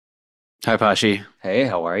Hi, Pashi. Hey,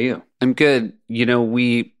 how are you? I'm good.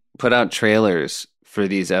 We put out trailers for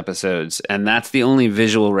these episodes, and that's the only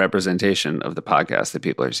visual representation of the podcast that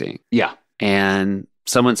people are seeing. Yeah. And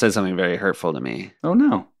someone said something very hurtful to me. Oh,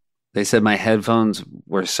 no. They said my headphones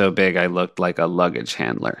were so big I looked like a luggage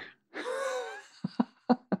handler.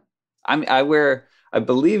 I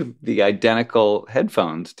believe, the identical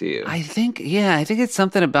headphones to you. I think it's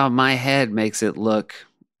something about my head makes it look,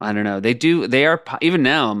 I don't know. They are, even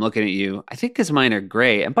now I'm looking at you, I think because mine are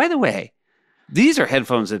gray. And by the way, these are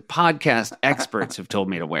headphones that podcast experts have told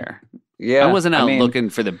me to wear. Yeah. I wasn't out looking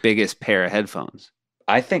for the biggest pair of headphones.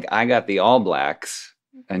 I think I got the all blacks,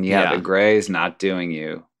 and the gray's not doing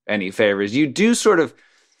you any favors. You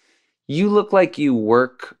look like you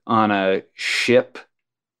work on a ship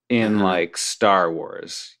in like Star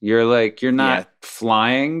Wars. You're not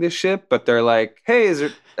flying the ship, but they're like, hey,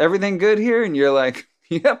 is everything good here? And you're like,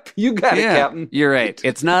 yep, you got it, Captain. You're right.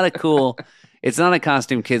 It's not a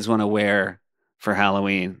costume kids want to wear for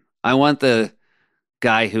Halloween. I want the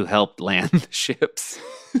guy who helped land the ships.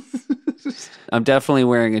 I'm definitely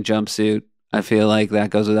wearing a jumpsuit. I feel like that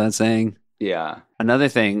goes without saying. Yeah. Another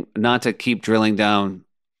thing, not to keep drilling down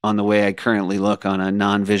on the way I currently look on a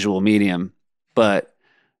non-visual medium, but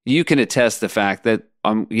you can attest the fact that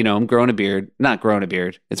I'm growing a beard. Not growing a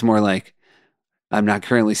beard. It's more like I'm not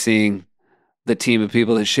currently seeing the team of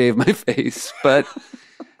people that shave my face, but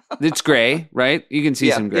it's gray, right? You can see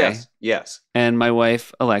some gray. Yes. And my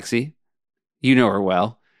wife, Alexi, you know her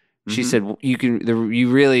well. She said, you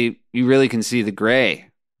really can see the gray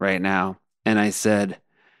right now. And I said,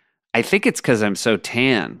 I think it's because I'm so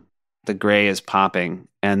tan. The gray is popping.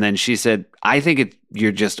 And then she said, I think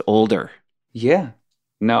you're just older. Yeah.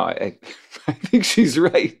 No, I think she's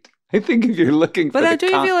right. I think if you're looking for I do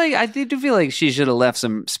feel like she should have left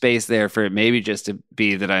some space there for it maybe just to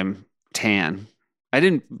be that I'm tan. We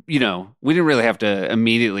didn't really have to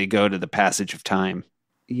immediately go to the passage of time.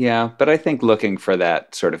 Yeah, but I think looking for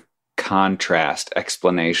that sort of contrast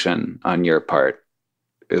explanation on your part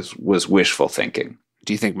was wishful thinking.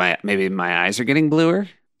 Do you think maybe my eyes are getting bluer?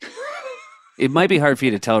 It might be hard for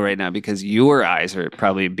you to tell right now because your eyes are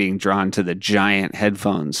probably being drawn to the giant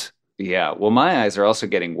headphones. Yeah, well, my eyes are also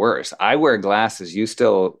getting worse. I wear glasses. You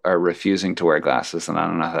still are refusing to wear glasses, and I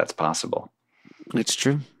don't know how that's possible. It's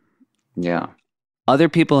true. Yeah. Other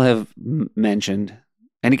people have mentioned,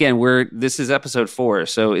 and again, this is episode 4,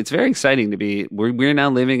 so it's very exciting to be. We're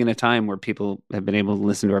now living in a time where people have been able to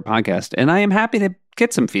listen to our podcast, and I am happy to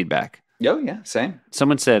get some feedback. Oh, yeah, same.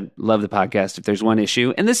 Someone said, love the podcast. If there's one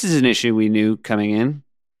issue, and this is an issue we knew coming in,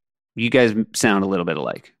 you guys sound a little bit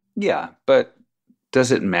alike. Yeah, but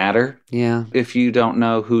does it matter? Yeah. If you don't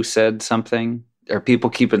know who said something? Are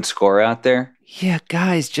people keeping score out there? Yeah,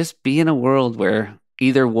 guys, just be in a world where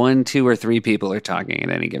either 1, 2, or 3 people are talking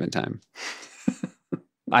at any given time.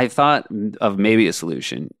 I thought of maybe a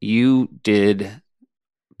solution. You did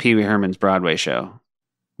Pee Wee Herman's Broadway show.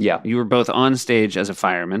 Yeah. You were both on stage as a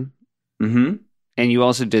fireman. Mm-hmm. And you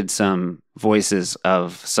also did some voices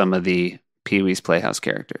of some of the Pee Wee's Playhouse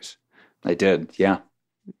characters. I did, yeah.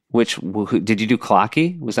 Did you do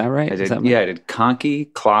Clocky? Was that right? I did. I did Conky,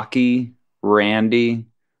 Clocky, Randy.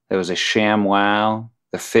 There was a ShamWow,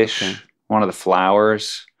 the fish, one of the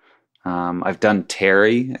flowers. I've done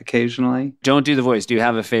Terry occasionally. Don't do the voice. Do you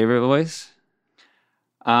have a favorite voice?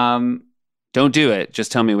 Don't do it.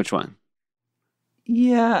 Just tell me which one.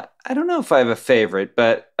 Yeah, I don't know if I have a favorite,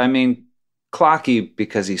 but I mean, Clocky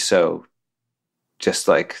because he's so just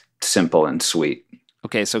like simple and sweet.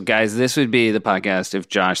 Okay, so guys, this would be the podcast if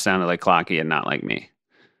Josh sounded like Clocky and not like me.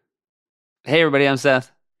 Hey, everybody, I'm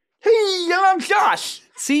Seth. Hey, I'm Josh.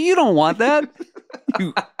 See, you don't want that.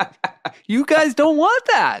 you guys don't want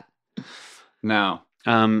that. No.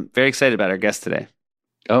 Very excited about our guest today.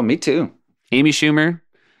 Oh, me too. Amy Schumer.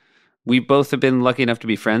 We both have been lucky enough to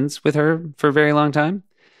be friends with her for a very long time.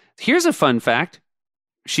 Here's a fun fact.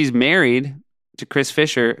 She's married to Chris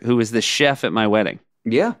Fisher, who was the chef at my wedding.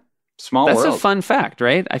 Yeah. Small world. That's a fun fact,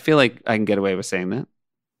 right? I feel like I can get away with saying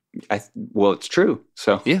that. Well, it's true.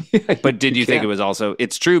 So yeah. But did you think it was also,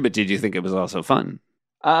 it's true, but did you think it was also fun?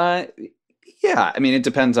 Yeah. I mean, it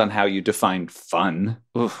depends on how you define fun.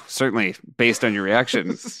 Ooh, certainly, based on your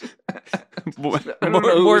reaction. more fun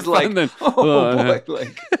like, than, boy.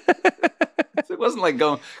 Like, it wasn't like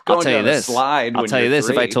going down a slide. I'll tell you this.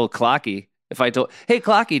 3. If I told Clocky, hey,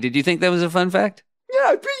 Clocky, did you think that was a fun fact?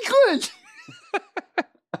 Yeah, pretty good.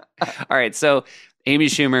 All right. So Amy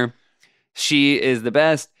Schumer, she is the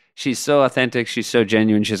best. She's so authentic. She's so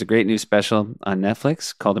genuine. She has a great new special on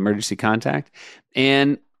Netflix called Emergency Contact.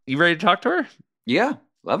 And you ready to talk to her? Yeah,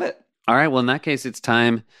 love it. All right. Well, in that case, it's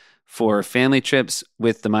time for family trips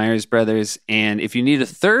with the Myers brothers. And if you need a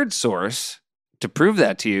third source to prove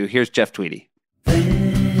that to you, here's Jeff Tweedy.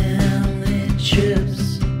 Family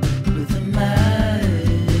trips with the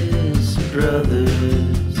Myers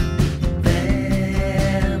brothers.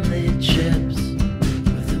 Family trips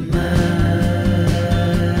with the Myers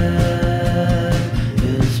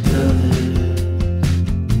brothers.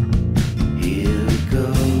 Here we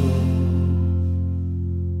go.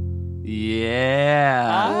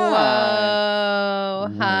 Yeah. Whoa.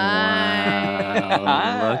 Hi.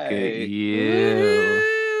 Wow. Look at you.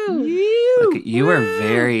 Look at you are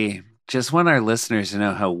very, just want our listeners to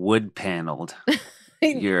know how wood paneled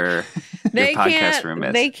your podcast room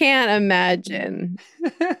is. They can't imagine.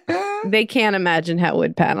 They can't imagine how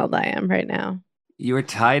wood paneled I am right now. You were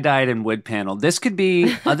tie-dyed and wood paneled. This could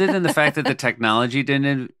be, other than the fact that the technology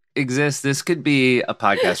didn't exist, this could be a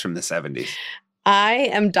podcast from the 70s. I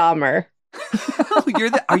am Dahmer. Oh,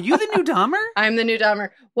 are you the new Dahmer? I'm the new Dahmer.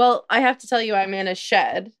 Well, I have to tell you, I'm in a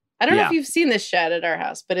shed. I don't know if you've seen this shed at our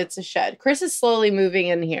house, but it's a shed. Chris is slowly moving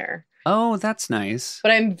in here. Oh, that's nice.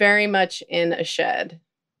 But I'm very much in a shed.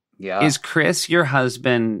 Yeah. Is Chris, your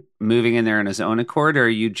husband, moving in there on his own accord, or are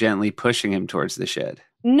you gently pushing him towards the shed?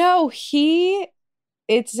 No,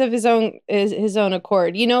 it's of his own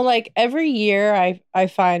accord. You know, like every year I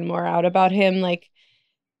find more out about him, like,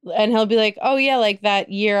 and he'll be like, oh yeah, like that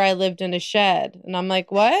year I lived in a shed. And I'm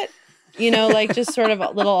like, what? You know, like just sort of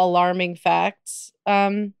little alarming facts.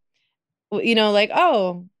 You know, like,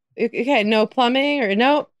 oh, okay, no plumbing or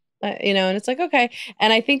no, you know, and it's like, okay.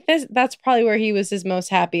 And I think that's probably where he was his most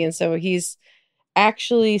happy. And so he's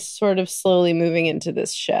actually sort of slowly moving into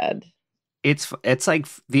this shed. It's like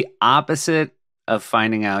the opposite of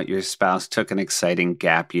finding out your spouse took an exciting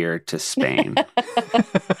gap year to Spain.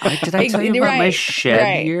 Did I tell you about my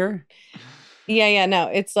shed year? Yeah. No,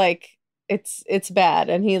 it's like, it's bad.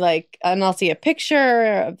 And and I'll see a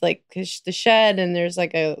picture of like the shed and there's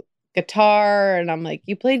like a guitar. And I'm like,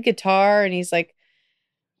 you played guitar? And he's like,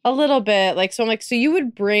 a little bit. Like, so I'm like, so you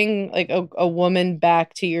would bring like a woman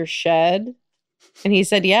back to your shed? And he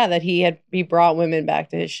said, yeah, that he brought women back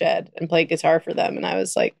to his shed and played guitar for them. And I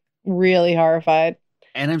was like really horrified.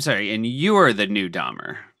 And I'm sorry, and you are the new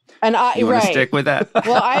Dahmer. And you want to stick with that?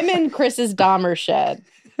 Well, I'm in Chris's Dahmer shed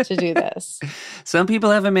to do this. Some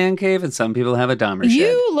people have a man cave and some people have a Dahmer shed.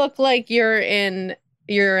 You look like you're in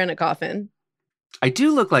a coffin. I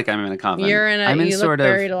do look like I'm in a coffin. You look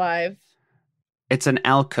buried alive. It's an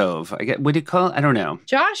alcove. What do you call it? I don't know.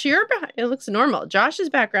 Josh, it looks normal. Josh's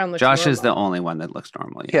background looks normal. Josh is the only one that looks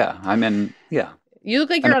normal. Yeah, I'm in, You look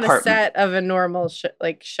like you're on a set of a normal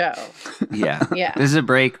show. Yeah. Yeah. This is a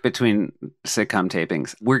break between sitcom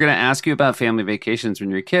tapings. We're going to ask you about family vacations when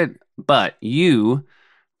you're a kid, but you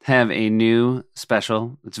have a new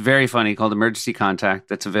special. It's very funny called Emergency Contact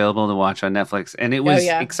that's available to watch on Netflix. And it was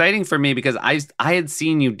exciting for me because I had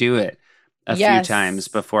seen you do it a few times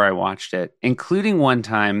before I watched it, including one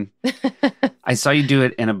time I saw you do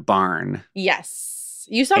it in a barn. Yes.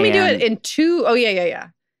 You saw me do it in two. Oh, yeah.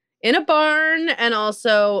 In a barn and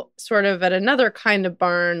also sort of at another kind of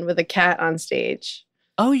barn with a cat on stage.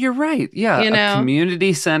 Oh, you're right. Yeah. A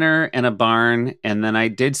community center and a barn. And then I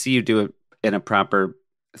did see you do it in a proper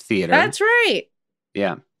theater. That's right.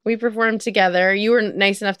 Yeah. We performed together. You were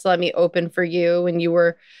nice enough to let me open for you when you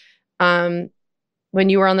were on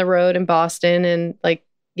the road in Boston and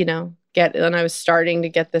and I was starting to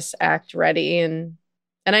get this act ready and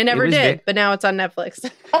I never did, but now it's on Netflix.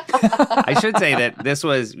 I should say that this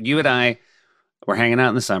was, you and I were hanging out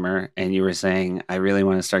in the summer and you were saying, I really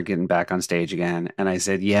want to start getting back on stage again. And I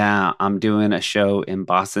said, yeah, I'm doing a show in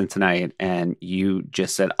Boston tonight. And you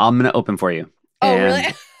just said, I'm going to open for you. Oh, really?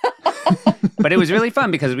 But it was really fun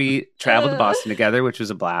because we traveled to Boston together, which was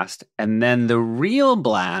a blast. And then the real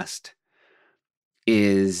blast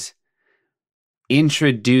is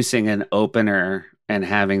introducing an opener and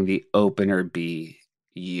having the opener be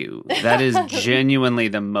you. That is genuinely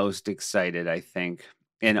the most excited, I think,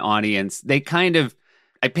 an audience. They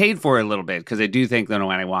I paid for it a little bit because I do think that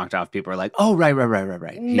when I walked off, people were like, oh, right.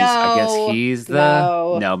 I guess he's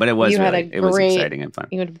the... No, but it was it was exciting and fun.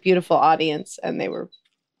 You had a beautiful audience and they were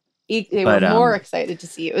more excited to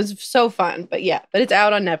see you. It was so fun, but it's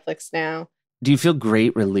out on Netflix now. Do you feel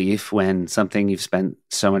great relief when something you've spent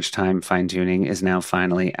so much time fine-tuning is now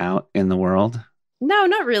finally out in the world? No,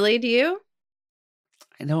 not really. Do you?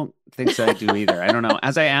 I don't think so. I do either. I don't know.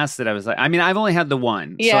 As I asked it, I was like, I mean, I've only had the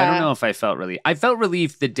one. So I don't know if I felt relief. I felt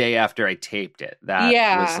relief the day after I taped it. That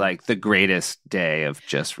was like the greatest day of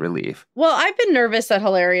just relief. Well, I've been nervous that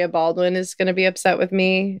Hilaria Baldwin is going to be upset with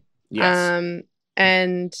me. Yes.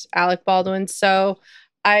 And Alec Baldwin. So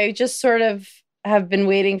I just sort of have been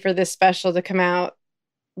waiting for this special to come out,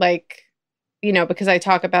 like, because I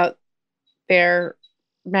talk about their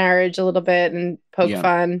marriage a little bit and poke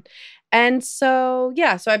fun. And so,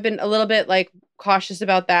 so I've been a little bit like cautious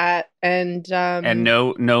about that. And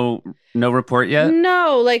no report yet?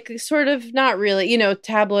 No, like sort of not really.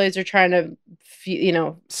 Tabloids are trying to,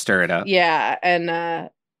 stir it up. Yeah. And,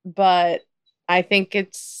 but I think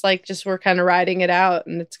it's like just we're kind of riding it out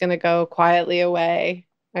and it's going to go quietly away.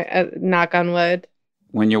 Knock on wood.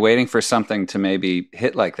 When you're waiting for something to maybe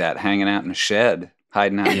hit like that, hanging out in a shed,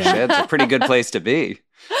 hiding out in a shed's a pretty good place to be.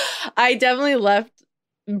 I definitely left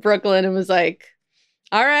Brooklyn and was like,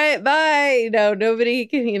 all right, bye. Nobody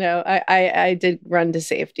can, I did run to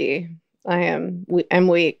safety. I'm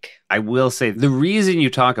weak. I will say the reason you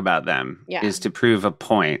talk about them is to prove a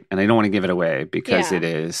point, and I don't want to give it away because it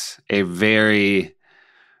is a very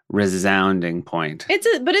resounding point.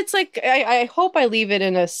 But it's like I hope I leave it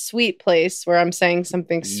in a sweet place where I'm saying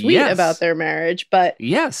something sweet about their marriage. But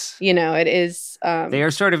it is. They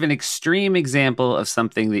are sort of an extreme example of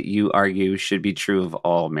something that you argue should be true of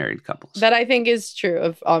all married couples. That I think is true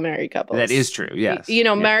of all married couples. That is true. Yes.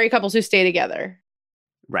 Married couples who stay together.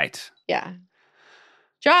 Right. Yeah.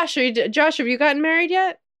 Josh, have you gotten married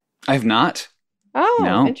yet? I've not. Oh,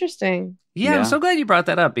 no. Interesting. Yeah, I'm so glad you brought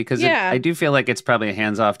that up because I do feel like it's probably a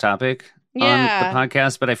hands-off topic on the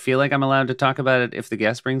podcast, but I feel like I'm allowed to talk about it if the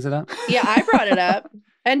guest brings it up. Yeah, I brought it up.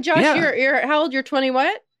 And Josh, you're how old? You're 20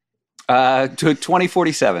 what?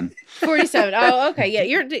 2047. 47. Oh, okay.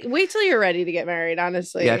 Yeah, wait till you're ready to get married,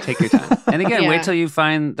 honestly. Yeah, take your time. And again, wait till you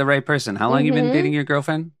find the right person. How long you been dating your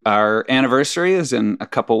girlfriend? Our anniversary is in a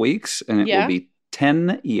couple weeks, and it will be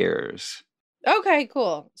 10 years. Okay,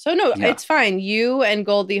 cool. So no, it's fine. You and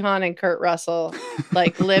Goldie Hawn and Kurt Russell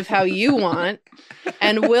like live how you want,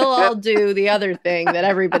 and we'll all do the other thing that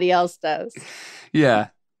everybody else does. Yeah.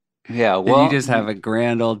 Yeah. Well, and you just have a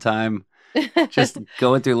grand old time just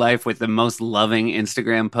going through life with the most loving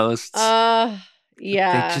Instagram posts.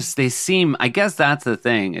 Yeah. They seem, I guess that's the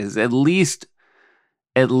thing, is at least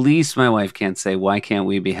my wife can't say, why can't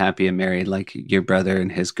we be happy and married like your brother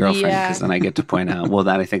and his girlfriend? Because then I get to point out, well,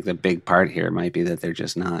 that I think the big part here might be that they're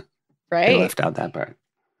just not. Right. They left out that part.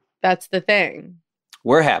 That's the thing.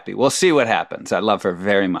 We're happy. We'll see what happens. I love her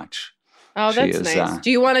very much. Oh, that's nice. Do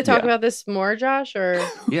you want to talk about this more, Josh? Or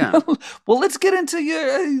well, let's get into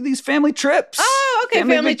these family trips. Oh, okay.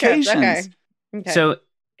 Family trips. Okay. So,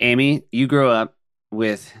 Amy, you grew up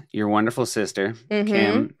with your wonderful sister,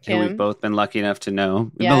 Kim, who we've both been lucky enough to know.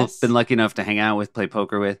 We've both been lucky enough to hang out with, play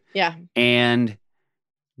poker with. Yeah. And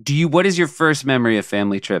what is your first memory of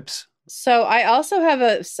family trips? So I also have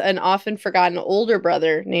an often forgotten older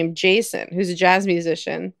brother named Jason, who's a jazz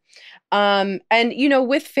musician. And,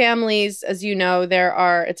 with families, as you know,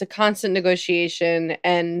 it's a constant negotiation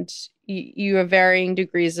and you have varying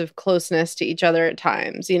degrees of closeness to each other at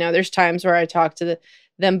times. There's times where I talk to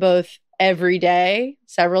them both every day,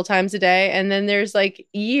 several times a day. And then there's like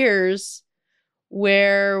years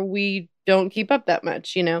where we don't keep up that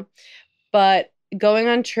much, but going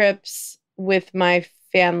on trips with my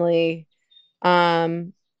family,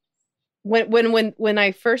 when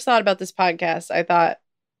I first thought about this podcast, I thought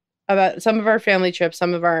about some of our family trips,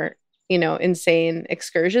 some of our, insane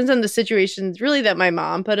excursions and the situations really that my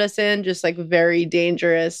mom put us in, just like very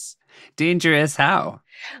dangerous. Dangerous how?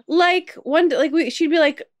 Like she'd be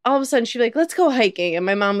like, all of a sudden she'd be like, let's go hiking. And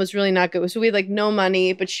my mom was really not good. So we had like no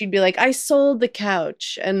money, but she'd be like, I sold the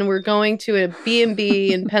couch and we're going to a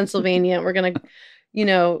B&B in Pennsylvania. And we're going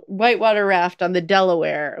to, whitewater raft on the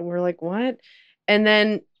Delaware. And we're like, what? And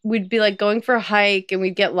then we'd be like going for a hike and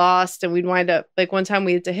we'd get lost and we'd wind up like one time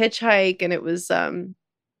we had to hitchhike and it was,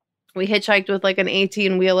 we hitchhiked with like an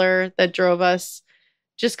 18-wheeler that drove us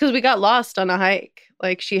just because we got lost on a hike.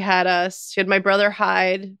 Like she had my brother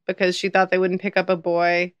hide because she thought they wouldn't pick up a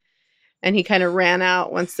boy. And he kind of ran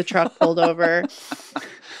out once the truck pulled over.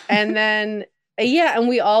 And then, and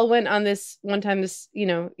we all went on this one time,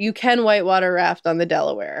 you can whitewater raft on the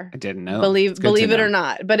Delaware. I didn't know. Believe it or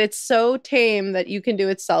not. But it's so tame that you can do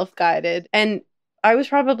it self-guided. And I was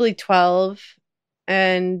probably 12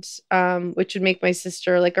 and which would make my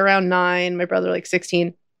sister like around 9, my brother like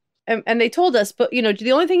 16. And they told us, but,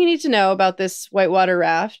 the only thing you need to know about this whitewater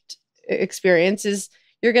raft experience is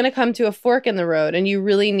you're going to come to a fork in the road and you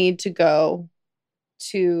really need to go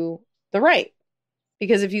to the right.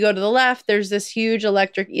 Because if you go to the left, there's this huge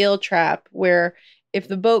electric eel trap where if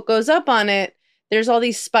the boat goes up on it, there's all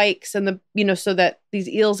these spikes and so that these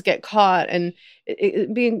eels get caught and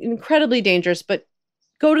it being incredibly dangerous, but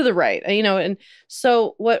go to the right, and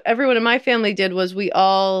so what everyone in my family did was we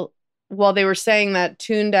all while they were saying that,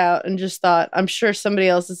 tuned out and just thought, I'm sure somebody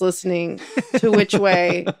else is listening to which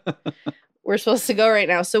way we're supposed to go right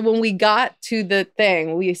now. So when we got to the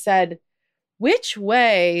thing, we said, which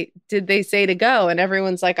way did they say to go? And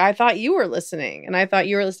everyone's like, I thought you were listening. And I thought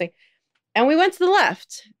you were listening. And we went to the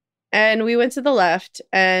left. And we went to the left.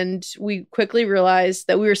 And we quickly realized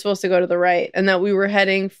that we were supposed to go to the right. And that we were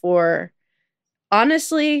heading for,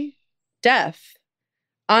 honestly, death.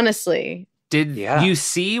 Honestly. Did you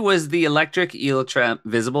see, was the electric eel trap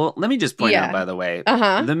visible? Let me just point out, by the way,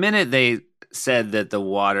 the minute they said that the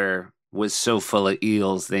water was so full of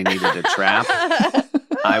eels they needed a trap,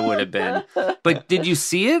 I would have been. But did you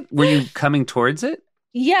see it? Were you coming towards it?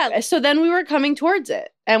 Yeah. So then we were coming towards it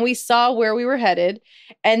and we saw where we were headed.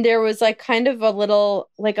 And there was like kind of a little,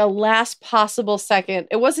 like a last possible second.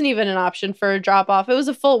 It wasn't even an option for a drop off. It was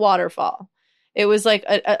a full waterfall. It was like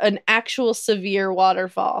an actual severe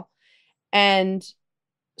waterfall. And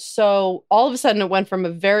so all of a sudden it went from a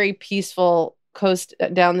very peaceful coast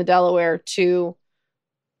down the Delaware to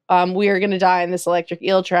we are going to die in this electric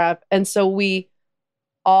eel trap. And so we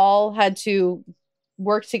all had to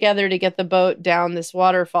work together to get the boat down this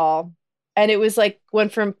waterfall. And it was like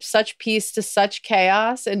went from such peace to such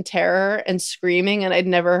chaos and terror and screaming. And I'd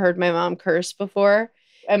never heard my mom curse before.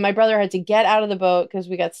 And my brother had to get out of the boat because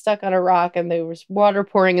we got stuck on a rock and there was water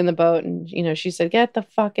pouring in the boat. And, you know, she said, get the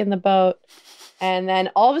fuck in the boat. And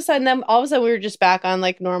then all of a sudden we were just back on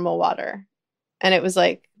like normal water. And it was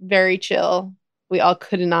like very chill. We all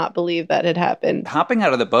could not believe that had happened. Hopping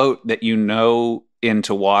out of the boat that you know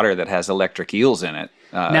into water that has electric eels in it.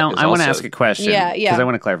 Now, I want to ask a question. Yeah. Because I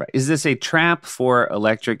want to clarify. Is this a trap for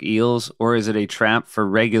electric eels or is it a trap for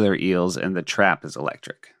regular eels and the trap is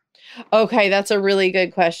electric? Okay, that's a really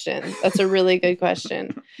good question.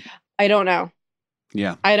 I don't know.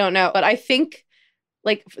 Yeah. I don't know. But I think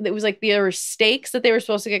like it was like there were stakes that they were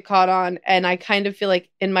supposed to get caught on. And I kind of feel like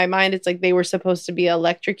in my mind, it's like they were supposed to be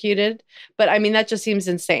electrocuted. But I mean, that just seems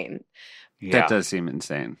insane. Yeah. That does seem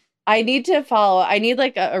insane. I need to follow. I need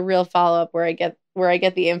like a real follow up where I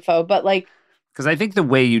get the info. But like, because I think the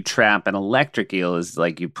way you trap an electric eel is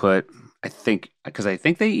like you put, I think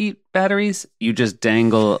they eat batteries. You just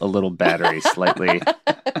dangle a little battery slightly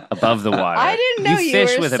above the water. I didn't know you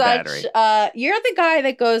fish were with such. A battery. You're the guy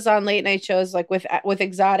that goes on late night shows like with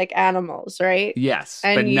exotic animals, right? Yes,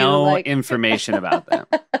 and but no information about them.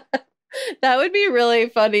 That would be really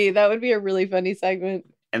funny. That would be a really funny segment.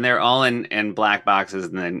 And they're all in black boxes,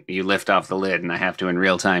 and then you lift off the lid, and I have to, in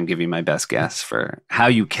real time, give you my best guess for how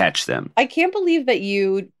you catch them. I can't believe that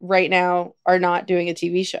you, right now, are not doing a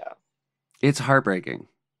TV show. It's heartbreaking.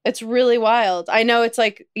 It's really wild. I know it's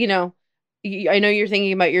like, you know, I know you're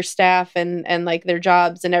thinking about your staff and like their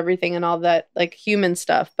jobs and everything and all that, like human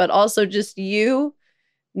stuff, but also just you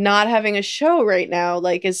not having a show right now,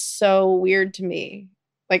 like, is so weird to me.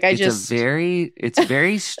 Like, it's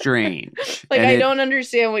very strange. Like, I don't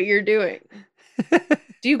understand what you're doing.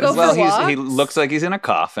 Do you go for walks? He looks like he's in a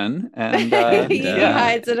coffin, and he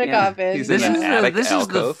hides in a coffin. He's this in an attic is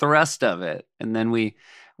alcove. the thrust of it. And then wait,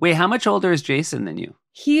 how much older is Jason than you?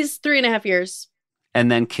 He's 3.5 years. And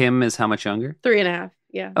then Kim is how much younger? 3.5.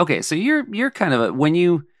 Yeah. Okay, so you're kind of when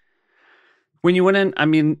you went in. I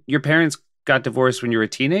mean, your parents got divorced when you were a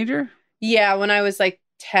teenager. Yeah, when I was like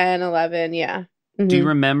 10, 11. Yeah. Mm-hmm. Do you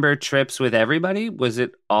remember trips with everybody? Was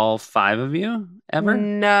it all 5 of you ever?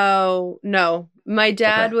 No. My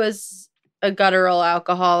dad was a guttural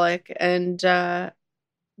alcoholic, and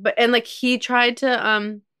like he tried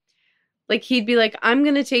to like he'd be like, I'm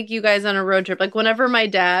gonna take you guys on a road trip. Like whenever my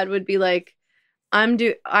dad would be like, I'm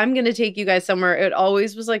gonna take you guys somewhere, it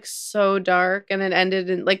always was like so dark, and it ended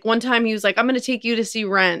in like one time he was like, I'm gonna take you to see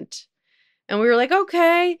Rent, and we were like,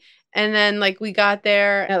 okay. And then like we got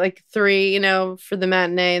there at like 3, you know, for the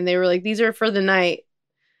matinee, and they were like, these are for the night.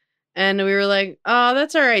 And we were like, oh,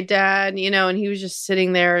 that's all right, Dad, you know, and he was just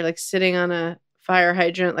sitting there, like sitting on a fire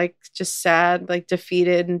hydrant, like just sad, like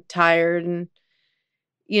defeated and tired. And,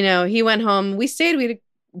 you know, he went home. We stayed. We had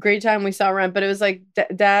a great time. We saw Rent, but it was like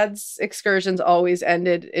Dad's excursions always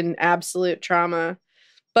ended in absolute trauma.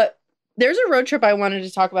 But there's a road trip I wanted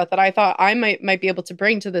to talk about that I thought I might be able to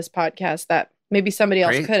bring to this podcast that maybe somebody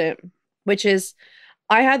else couldn't, which is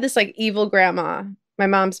I had this like evil grandma, my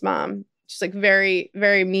mom's mom. She's like very,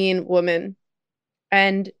 very mean woman.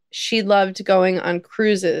 And she loved going on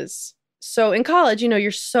cruises. So in college, you know,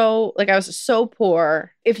 you're so like, I was so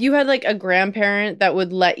poor. If you had like a grandparent that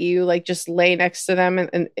would let you like just lay next to them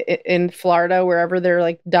in Florida, wherever they're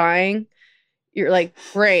like dying, you're like,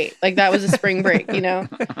 great. Like that was a spring break, you know?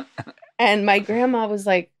 And my grandma was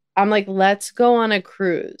like, I'm like, let's go on a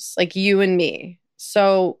cruise, like you and me.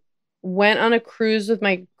 So went on a cruise with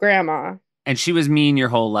my grandma. And she was mean your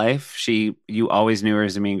whole life? You always knew her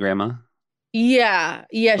as a mean grandma? Yeah.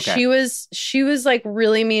 Yeah. Okay. She was like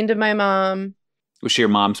really mean to my mom. Was she your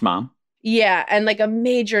mom's mom? Yeah. And like a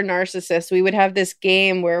major narcissist. We would have this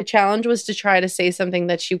game where the challenge was to try to say something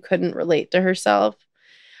that she couldn't relate to herself.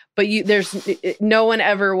 But no one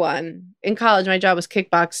ever won. In college, my job was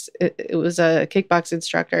kickbox. It was a kickbox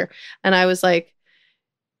instructor. And I was like,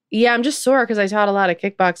 yeah, I'm just sore because I taught a lot of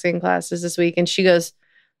kickboxing classes this week. And she goes,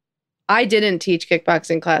 I didn't teach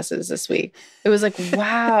kickboxing classes this week. It was like,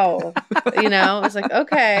 wow. You know, it was like,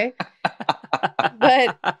 okay.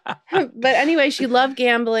 But anyway, she loved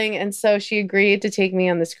gambling. And so she agreed to take me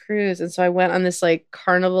on this cruise. And so I went on this like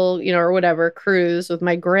carnival, you know, or whatever cruise with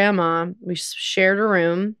my grandma. We shared a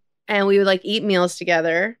room and we would like eat meals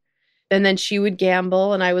together. And then she would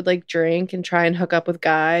gamble and I would like drink and try and hook up with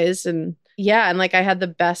guys. And yeah, and like I had the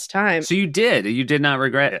best time. So you did not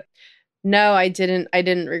regret it? No, I didn't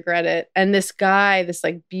regret it. And this guy, this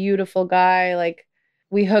like beautiful guy, like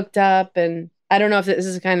we hooked up, and I don't know if this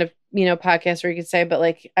is a kind of, you know, podcast where you could say, but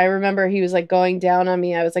like I remember he was like going down on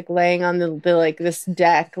me. I was like laying on the like this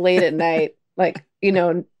deck late at night, like, you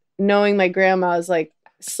know, knowing my grandma was like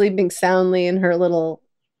sleeping soundly in her little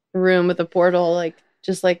room with a portal, like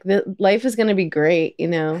just like life is going to be great, you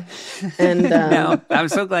know. And no, I'm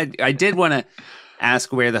so glad. I did want to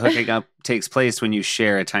ask where the hooking up takes place when you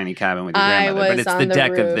share a tiny cabin with your grandmother, but it's the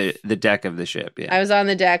deck roof. of the deck of the ship. Yeah, I was on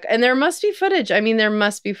the deck, and there must be footage. I mean, there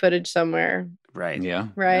must be footage somewhere. Right. Yeah.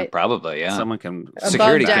 Right. Yeah, probably. Yeah. Someone can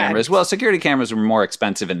security deck. cameras. Well, security cameras were more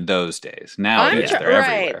expensive in those days. Now they're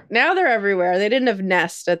everywhere. Now they're everywhere. They didn't have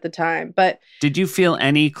Nest at the time, but did you feel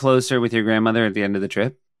any closer with your grandmother at the end of the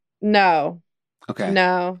trip? no. Okay.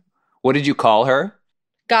 No. What did you call her?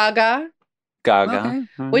 Gaga. Gaga.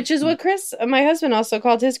 Okay. Which is what Chris, my husband, also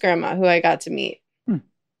called his grandma, who I got to meet.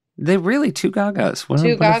 They're really two Gagas.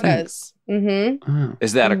 Two Gagas. Mm-hmm. Oh.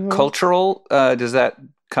 Is that a cultural? Does that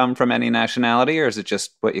come from any nationality, or is it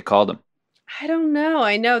just what you called them? I don't know.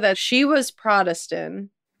 I know that she was Protestant.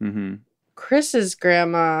 Mm-hmm. Chris's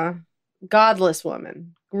grandma, godless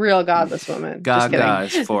woman. Real godless woman. Just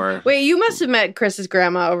Gagas for. Wait, you must have met Chris's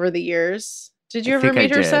grandma over the years. Did you ever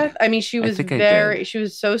meet her, Seth? I mean, she was she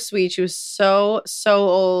was so sweet. She was so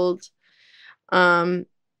old.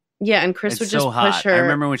 Yeah, and Chris would just push her. I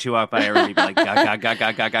remember when she walked by, everybody would be like, gaga,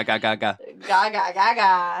 gaga, gaga, gaga, gaga. Gaga,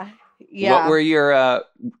 gaga. Yeah. What were your,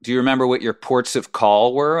 do you remember what your ports of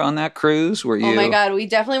call were on that cruise? Were you? Oh my God, we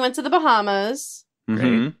definitely went to the Bahamas.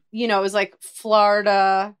 Mm-hmm. You know, it was like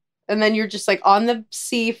Florida. And then you're just like on the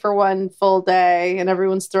sea for one full day and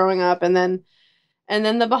everyone's throwing up. And then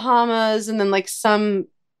the Bahamas, and then like some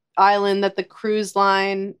island that the cruise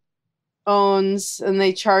line owns, and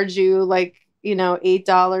they charge you like, you know,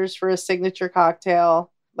 $8 for a signature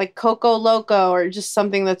cocktail, like Coco Loco, or just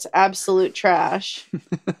something that's absolute trash.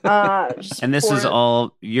 And this is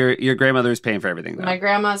all your grandmother is paying for everything, though. My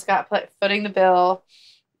grandma's got footing the bill,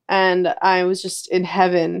 and I was just in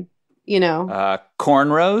heaven, you know.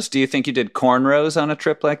 Cornrows? Do you think you did cornrows on a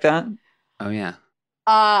trip like that? Oh yeah.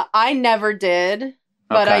 I never did.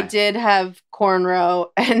 But Okay. I did have cornrow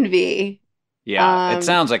envy. Yeah, it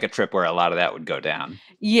sounds like a trip where a lot of that would go down.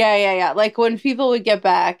 Yeah. Like when people would get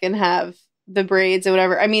back and have the braids or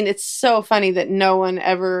whatever. I mean, it's so funny that no one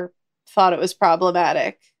ever thought it was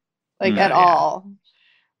problematic, like at all.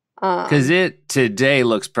 Because it today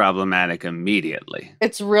looks problematic immediately.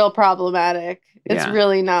 It's real problematic. It's Yeah.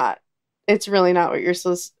 really not. It's really not what you're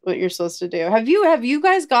supposed to do. Have you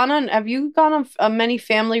guys gone on many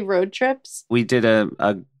family road trips? We did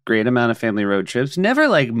a great amount of family road trips. Never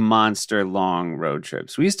like monster long road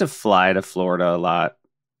trips. We used to fly to Florida a lot,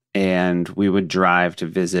 and we would drive to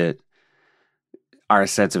visit our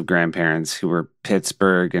sets of grandparents who were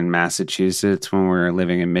Pittsburgh and Massachusetts when we were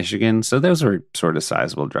living in Michigan. So those were sort of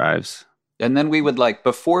sizable drives. And then we would like,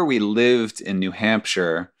 before we lived in New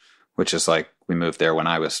Hampshire, which is like, we moved there when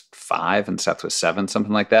I was 5 and Seth was 7,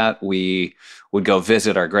 something like that. We would go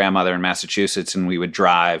visit our grandmother in Massachusetts, and we would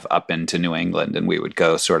drive up into New England, and we would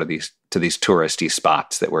go sort of these touristy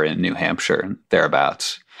spots that were in New Hampshire and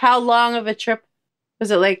thereabouts. How long of a trip was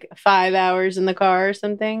it? Like 5 hours in the car or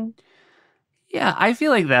something? Yeah, I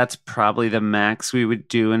feel like that's probably the max we would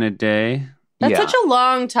do in a day. That's such a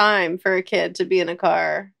long time for a kid to be in a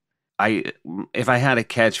car. If I had a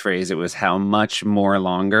catchphrase, it was how much more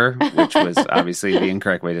longer, which was obviously the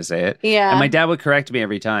incorrect way to say it. Yeah. And my dad would correct me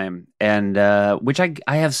every time, and which I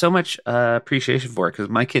have so much appreciation for, because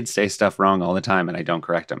my kids say stuff wrong all the time, and I don't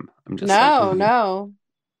correct them. I'm just No.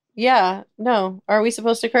 Yeah, no. Are we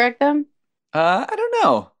supposed to correct them? I don't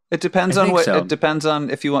know. It depends I on think what. so. It depends on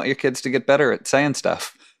if you want your kids to get better at saying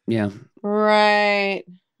stuff. Yeah. Right.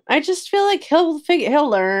 I just feel like he'll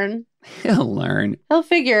learn. He'll learn. He'll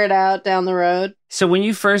figure it out down the road. So when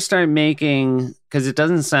you first start making, because it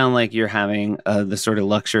doesn't sound like you're having the sort of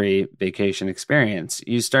luxury vacation experience,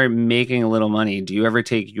 you start making a little money. Do you ever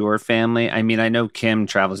take your family? I mean, I know Kim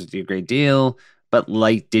travels with you a great deal, but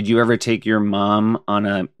like, did you ever take your mom on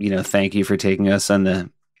a, thank you for taking us on the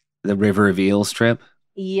River of Eels trip?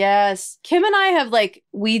 Yes. Kim and I have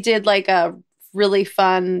we did a really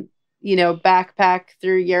fun, backpack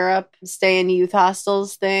through Europe, stay in youth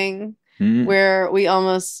hostels thing where we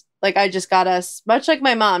almost, I just got us, much like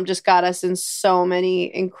my mom, just got us in so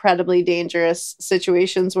many incredibly dangerous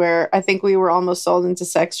situations where I think we were almost sold into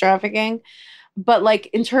sex trafficking. But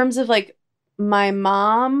in terms of my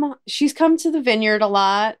mom, she's come to the vineyard a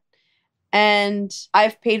lot and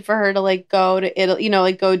I've paid for her to go to Italy,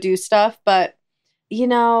 go do stuff. But, I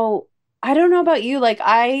don't know about you.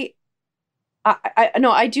 I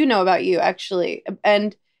no, I do know about you actually.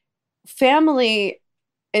 And family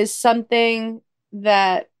is something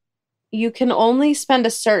that you can only spend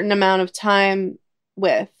a certain amount of time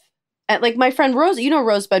with. And my friend Rose,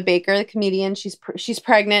 Rosebud Baker, the comedian, she's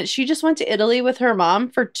pregnant. She just went to Italy with her mom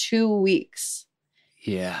for 2 weeks.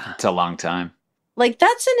 Yeah. It's a long time.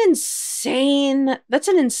 That's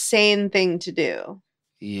an insane thing to do.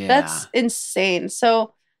 Yeah. That's insane.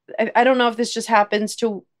 So I don't know if this just happens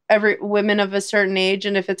to every women of a certain age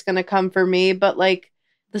and if it's going to come for me, but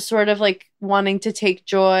the sort of wanting to take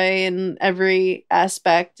joy in every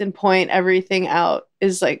aspect and point everything out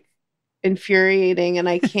is infuriating, and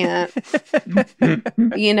I can't.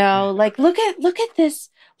 Look at this.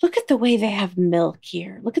 Look at the way they have milk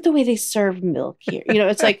here. Look at the way they serve milk here.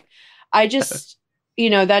 It's I just,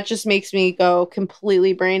 that just makes me go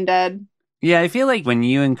completely brain dead. Yeah, I feel like when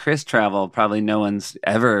you and Chris travel, probably no one's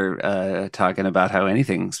ever talking about how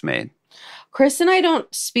anything's made. Chris and I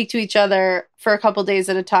don't speak to each other for a couple days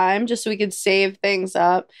at a time, just so we could save things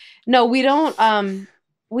up. No, we don't want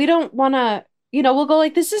to, we'll go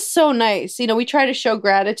this is so nice. We try to show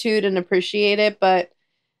gratitude and appreciate it, but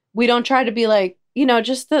we don't try to be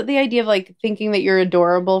just the idea of thinking that you're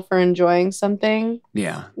adorable for enjoying something.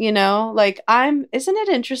 Yeah. Isn't it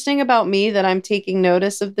interesting about me that I'm taking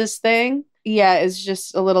notice of this thing? Yeah, it's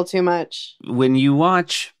just a little too much. When you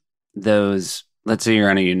watch those, let's say you're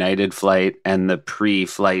on a United flight and the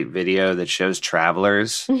pre-flight video that shows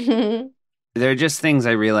travelers, there are just things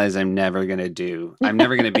I realize I'm never going to do. I'm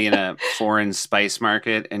never going to be in a foreign spice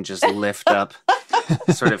market and just lift up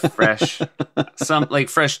sort of fresh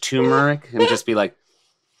turmeric and just be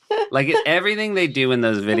everything they do in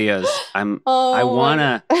those videos.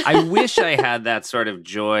 I wish I had that sort of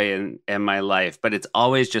joy in my life, but it's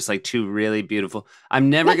always just too really beautiful. I'm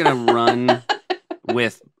never going to run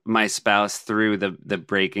with my spouse through the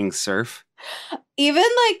breaking surf. Even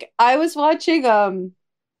I was watching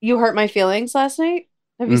You Hurt My Feelings last night.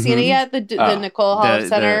 Have you seen it yet? The Nicole Hall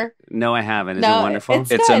Center. No, I haven't. Is it wonderful?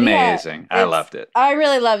 It's amazing. Yeah. I loved it. I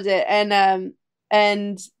really loved it,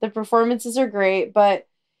 and the performances are great. But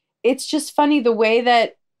it's just funny the way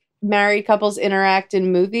that married couples interact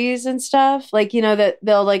in movies and stuff. That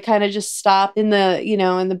they'll kind of just stop in the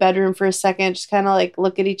in the bedroom for a second, just kind of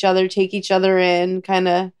look at each other, take each other in, kind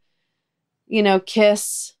of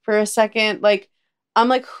kiss for a second. I'm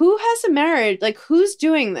who has a marriage? Who's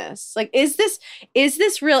doing this? Is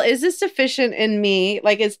this real? Is this sufficient in me?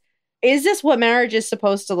 Is this what marriage is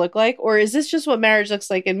supposed to look like? Or is this just what marriage looks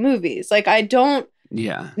like in movies? I don't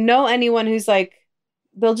know anyone who's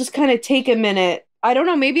they'll just kind of take a minute. I don't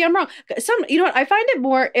know. Maybe I'm wrong. I find it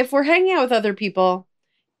more if we're hanging out with other people,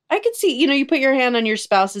 I could see, you put your hand on your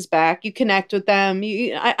spouse's back, you connect with them.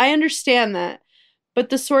 I understand that. But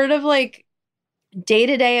the sort of day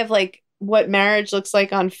to day of what marriage looks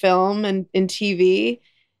like on film and in TV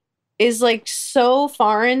is so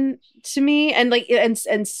foreign to me, and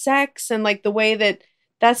and sex and the way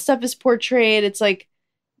that stuff is portrayed. It's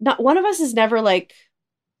not one of us is never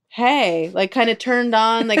hey, kind of turned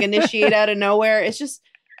on, initiate out of nowhere. It's just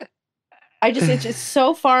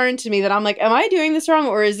so foreign to me that I'm am I doing this wrong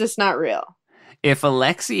or is this not real? If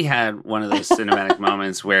Alexi had one of those cinematic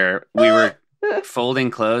moments where we were folding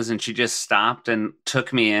clothes and she just stopped and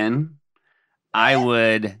took me in, I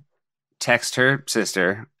would text her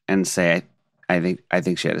sister and say, I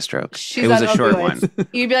think she had a stroke. She's it was on a short opioids. one.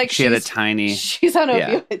 You'd be she had a tiny. She's on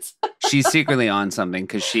opioids. She's secretly on something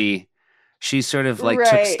because she sort of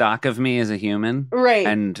took stock of me as a human, right?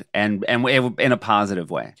 And in a positive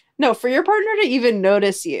way. No, for your partner to even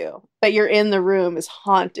notice you that you're in the room is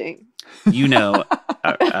haunting.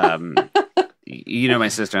 you know my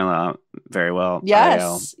sister-in-law very well. Yes.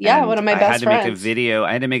 Ariel, Yeah, and one of my I best had to make a friends. video.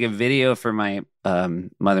 I had to make a video for my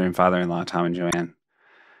mother and father-in-law, Tom and Joanne.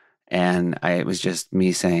 And it was just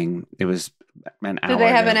me saying it was an hour Did they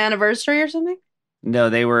have ago. an anniversary or something? No,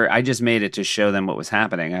 I just made it to show them what was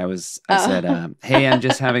happening. I said, hey, I'm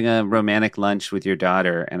just having a romantic lunch with your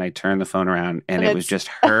daughter. And I turned the phone around and it was just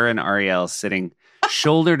her and Ariel sitting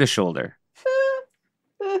shoulder to shoulder.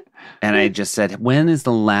 And I just said, when is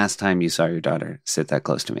the last time you saw your daughter sit that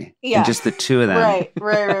close to me? Yeah. And just the two of them.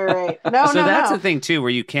 Right. No, So that's no. the thing, too, where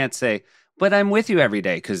you can't say, but I'm with you every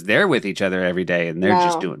day, because they're with each other every day and they're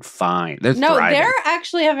just doing fine. They're thriving. They're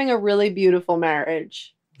actually having a really beautiful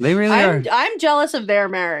marriage. They really are. I'm jealous of their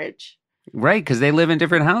marriage. Right, because they live in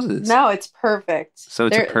different houses. No, it's perfect. So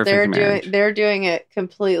it's a perfect marriage. They're doing it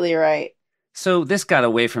completely right. So this got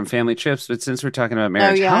away from family trips, but since we're talking about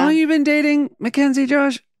marriage, yeah. how long have you been dating Mackenzie,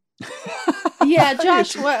 Josh? Yeah,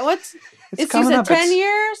 Josh, what's you said 10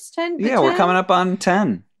 years? 10? Yeah, we're coming up on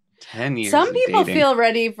 10. 10 years. Some people dating. feel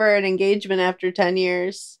ready for an engagement after 10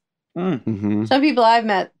 years. Mm-hmm. Some people I've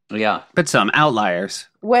met. Yeah. But some outliers.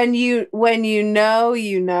 When you know,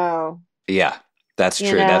 you know. Yeah, that's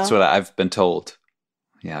You true. know? That's what I've been told.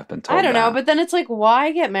 Yeah, I've been told. I don't know, that. but then it's like,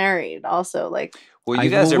 why get married? Also, like, Well,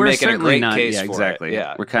 you guys are we're making a certainly great case yeah, for exactly. it.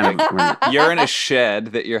 Yeah, We're kind of. you're in a shed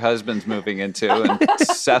that your husband's moving into, and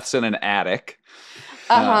Seth's in an attic.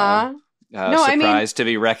 No, I mean, surprised to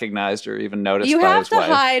be recognized or even noticed you by have his to wife.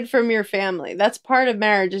 hide from your family. That's part of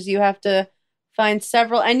marriage. Is you have to find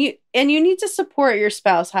several, and you need to support your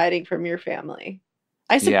spouse hiding from your family.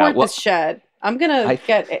 I support this shed. I'm gonna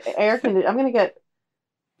get air conditioning. I'm gonna get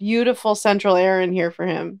beautiful central air in here for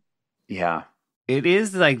him. Yeah. It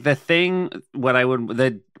is like the thing. What I would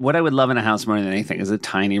love in a house more than anything is a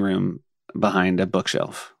tiny room behind a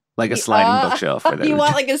bookshelf, like a sliding bookshelf. You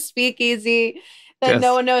want like a speakeasy that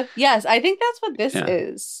no one knows. Yes, I think that's what this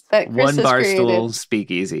is. That Chris one has bar created. stool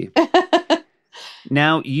speakeasy.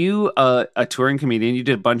 Now you, a touring comedian, you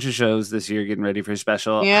did a bunch of shows this year, getting ready for a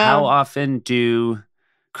special. Yeah. How often do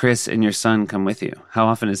Chris and your son come with you? How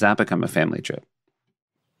often does that become a family trip?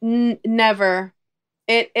 Never.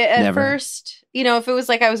 It at Never. first, if it was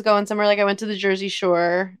like I was going somewhere, like I went to the Jersey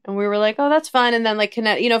Shore, and we were like, oh, that's fun, and then like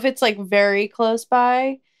connect, if it's like very close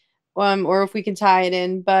by, or if we can tie it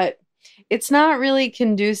in, but it's not really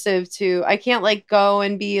conducive to. I can't like go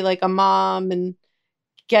and be like a mom and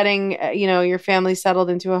getting your family settled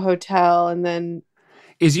into a hotel, and then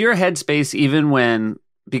is your headspace even when,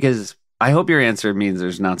 because I hope your answer means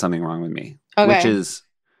there's not something wrong with me, which is,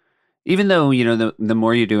 even though, the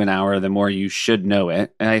more you do an hour, the more you should know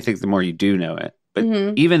it. And I think the more you do know it. But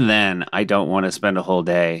even then, I don't want to spend a whole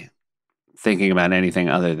day thinking about anything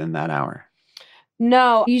other than that hour.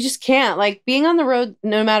 No, you just can't. Like being on the road,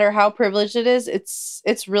 no matter how privileged it is,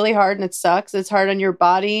 it's really hard and it sucks. It's hard on your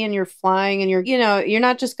body, and you're flying, and you're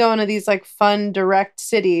not just going to these like fun, direct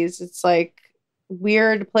cities. It's like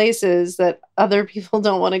weird places that other people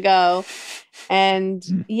don't want to go. And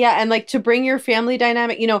and like to bring your family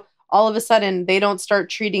dynamic, all of a sudden they don't start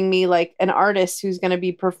treating me like an artist who's going to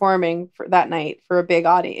be performing for that night for a big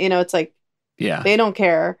audience. It's like, they don't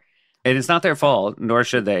care. And it's not their fault, nor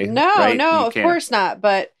should they. No, right? no, of course not.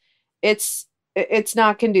 But it's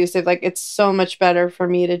not conducive. Like it's so much better for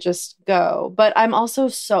me to just go. But I'm also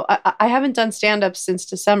I haven't done stand-up since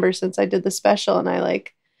December, since I did the special, and I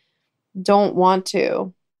like don't want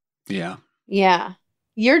to. Yeah. Yeah.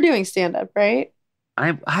 You're doing stand-up, right?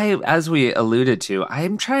 I, as we alluded to,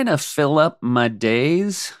 I'm trying to fill up my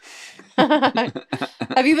days.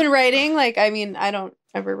 Have you been writing? Like, I mean, I don't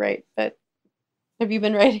ever write, but have you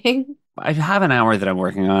been writing? I have an hour that I'm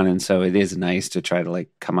working on, and so it is nice to try to like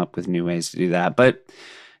come up with new ways to do that. But,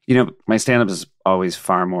 my stand-up is always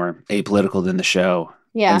far more apolitical than the show.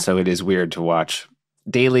 Yeah. And so it is weird to watch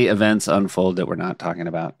daily events unfold that we're not talking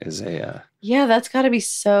about is a... Yeah, that's got to be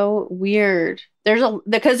so weird.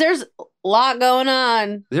 Because there's a lot going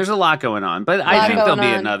on. There's a lot going on, but I think there'll be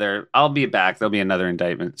another. I'll be back. There'll be another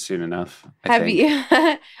indictment soon enough. Have you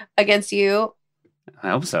against you? I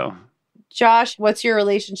hope so. Josh, what's your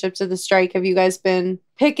relationship to the strike? Have you guys been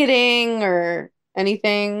picketing or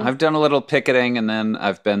anything? I've done a little picketing, and then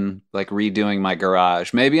I've been like redoing my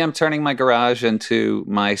garage. Maybe I'm turning my garage into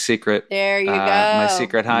my secret. There you go. My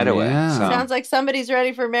secret hideaway. Yeah. So. Sounds like somebody's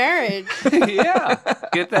ready for marriage. Yeah.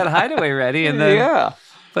 Get that hideaway ready and then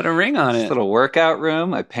put a ring on This it. little workout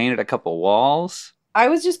room. I painted a couple walls. I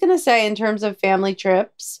was just going to say, in terms of family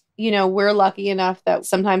trips, we're lucky enough that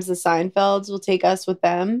sometimes the Seinfelds will take us with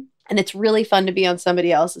them. And it's really fun to be on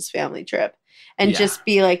somebody else's family trip and just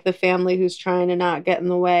be like the family who's trying to not get in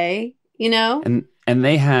the way, And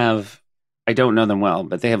they have, I don't know them well,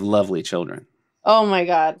 but they have lovely children. Oh my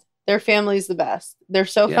God. Their family's the best. They're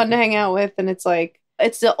so Yeah. fun to hang out with. And it's like,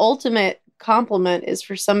 it's the ultimate compliment is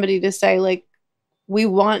for somebody to say, like, we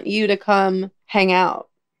want you to come hang out.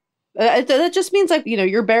 That just means like,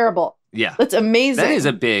 you're bearable. Yeah. That's amazing. That is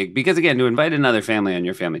a big, because again, to invite another family on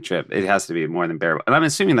your family trip, it has to be more than bearable. And I'm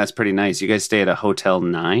assuming that's pretty nice. You guys stay at a Hotel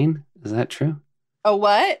 9? Is that true? A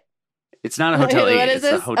what? It's not a Hotel 8. What is It's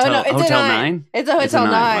this? a Hotel, Oh, no, it's Hotel a 9? It's a Hotel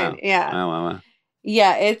 9. Wow. Yeah. Wow.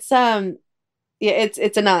 Yeah, it's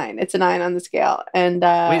it's a 9. It's a 9 on the scale. And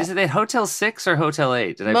Wait, is it Hotel 6 or Hotel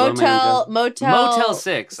 8? Did I blow my own joke? Motel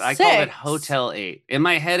 6. I called it Hotel 8. In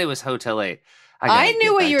my head, it was Hotel 8. I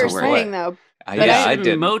knew what you were saying, though. I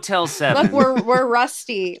did. Motel 7. Look, we're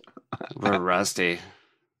rusty. We're rusty.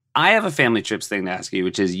 I have a family trips thing to ask you,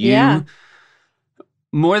 which is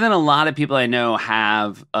more than a lot of people I know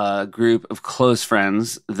have a group of close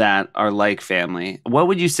friends that are like family. What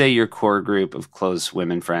would you say your core group of close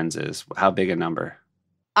women friends is? How big a number?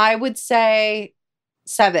 I would say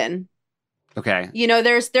 7. Okay.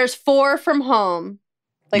 There's 4 from home.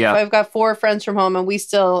 Like I've got 4 friends from home, and we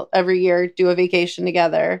still every year do a vacation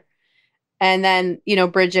together. And then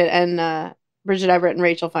Bridget Everett and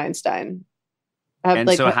Rachel Feinstein.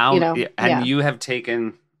 You have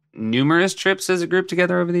taken numerous trips as a group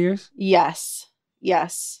together over the years? Yes.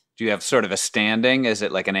 Do you have sort of a standing? Is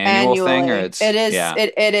it like an annual thing, or it is? Yeah.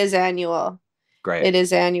 It is annual. Great. It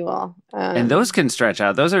is annual. And those can stretch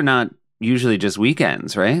out. Those are not usually just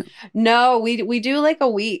weekends, right? No, we do like a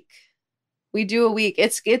week. We do a week.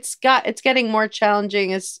 It's getting more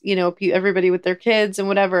challenging as everybody with their kids and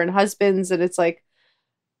whatever and husbands, and it's like,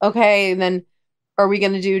 okay, and then are we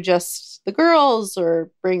going to do just the girls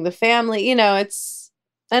or bring the family? It's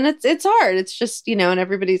hard. It's just and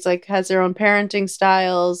everybody's like has their own parenting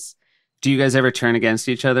styles. Do you guys ever turn against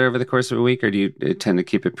each other over the course of a week, or do you tend to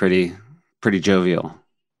keep it pretty jovial?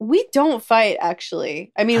 We don't fight,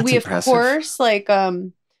 actually. I mean, That's we impressive. Of course like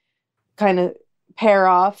kind of pair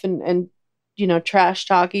off and trash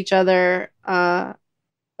talk each other.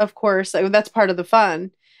 Of course, that's part of the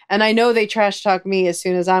fun. And I know they trash talk me as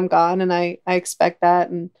soon as I'm gone, and I expect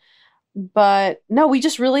that. But no, we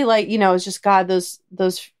just really like, it's just God,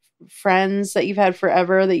 those friends that you've had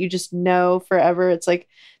forever, that you just know forever. It's like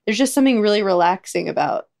there's just something really relaxing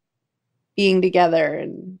about being together,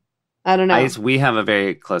 and I don't know. We have a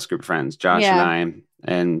very close group of friends, Josh and I,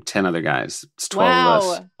 and 10 other guys. It's 12 of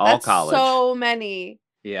us, all that's college. So many.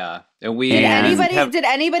 Yeah. Did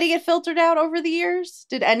anybody get filtered out over the years?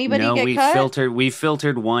 Did anybody get cut? We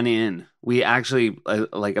filtered one in. We actually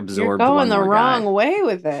absorbed. You're going one the more wrong guy. way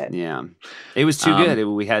with it. Yeah, it was too good.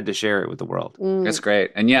 We had to share it with the world. It's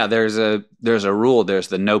great. And yeah, there's a rule. There's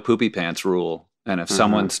the no poopy pants rule. And if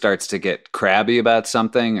someone starts to get crabby about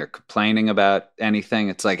something or complaining about anything,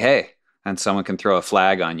 it's like, hey, and someone can throw a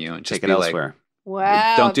flag on you and just Take it be elsewhere. like,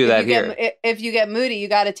 wow, don't do that here. If you get moody, you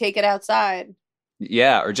got to take it outside.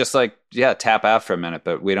 Yeah, or just tap out for a minute,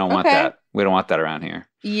 but we don't want that. We don't want that around here.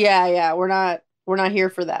 Yeah, we're not here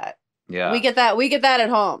for that. Yeah. We get that at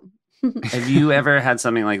home. Have you ever had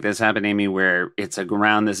something like this happen, Amy, where it's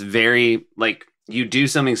around this very, you do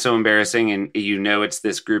something so embarrassing and it's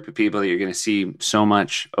this group of people that you're going to see so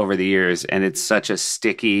much over the years, and it's such a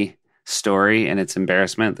sticky story and it's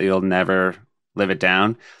embarrassment that you'll never live it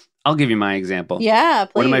down? I'll give you my example. Yeah,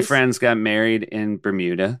 please. One of my friends got married in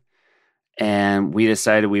Bermuda, and we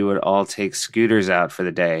decided we would all take scooters out for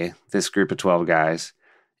the day, this group of 12 guys.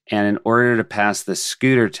 And in order to pass the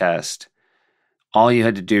scooter test, all you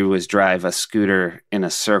had to do was drive a scooter in a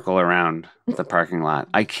circle around the parking lot.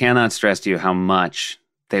 I cannot stress to you how much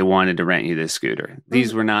they wanted to rent you this scooter.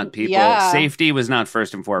 These were not people. Yeah. Safety was not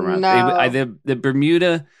first and foremost. No. The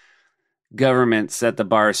Bermuda government set the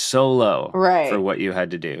bar so low for what you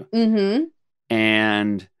had to do. Mm-hmm.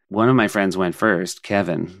 And one of my friends went first,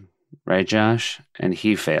 Kevin. Right, Josh? And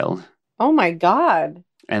he failed. Oh, my God.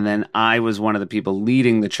 And then I was one of the people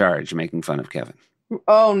leading the charge, making fun of Kevin.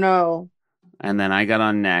 Oh, no. And then I got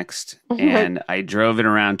on next, and I drove it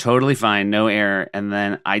around totally fine, no error. And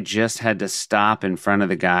then I just had to stop in front of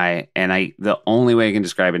the guy. And the only way I can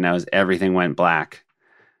describe it now is everything went black.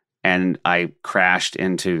 And I crashed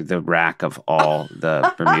into the rack of all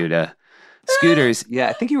the Bermuda scooters. Yeah,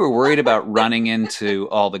 I think you were worried about running into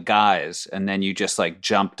all the guys, and then you just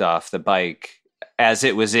jumped off the bike as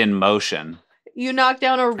it was in motion. You knocked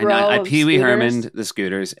down a row I of Pee Wee scooters. Herman'd the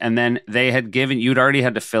scooters, and then they had you'd already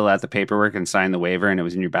had to fill out the paperwork and sign the waiver, and it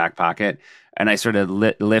was in your back pocket. And I sort of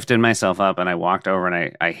lifted myself up, and I walked over,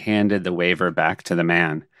 and I handed the waiver back to the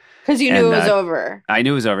man. Because you knew it was over. I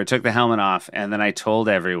knew it was over. Took the helmet off, and then I told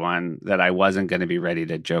everyone that I wasn't going to be ready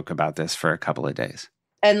to joke about this for a couple of days.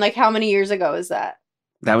 And how many years ago is that?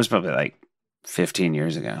 That was probably 15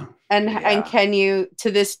 years ago. And can you,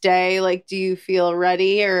 to this day, like, do you feel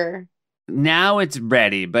ready or? Now it's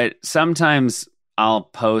ready, but sometimes I'll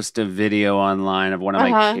post a video online of one of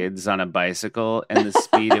my kids on a bicycle and the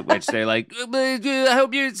speed at which they're like, I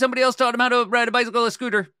hope somebody else taught him how to ride a bicycle or a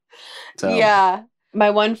scooter. So. Yeah.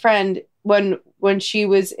 My one friend, when she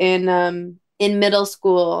was in middle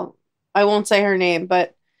school, I won't say her name,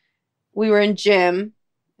 but we were in gym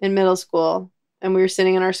in middle school and we were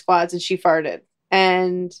sitting in our squats and she farted.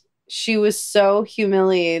 And she was so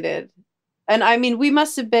humiliated. And I mean, we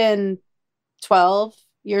must have been 12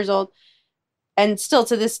 years old. And still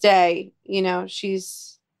to this day, you know,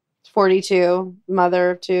 she's 42,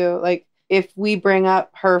 mother of two. Like, if we bring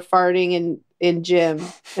up her farting in gym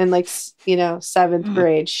in, like, you know, 7th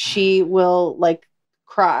grade, she will, like,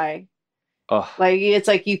 cry. Oh. Like, it's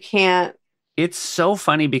like you can't. It's so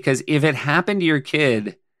funny because if it happened to your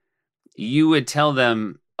kid, you would tell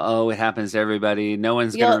them, oh, it happens to everybody. No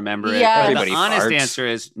one's going to remember it. Yeah. But Everybody the honest farts. answer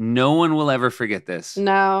is no one will ever forget this.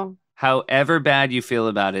 No. However bad you feel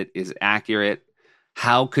about it is accurate.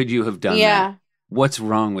 How could you have done that? What's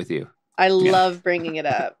wrong with you? I love bringing it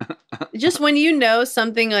up. Just when you know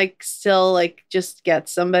something, like, still, like, just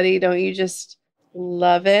gets somebody, don't you just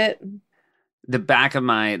love it?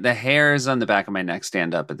 The hairs on the back of my neck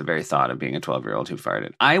stand up at the very thought of being a 12-year-old who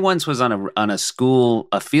farted. I once was on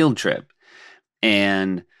a field trip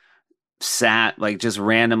and just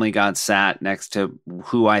randomly got sat next to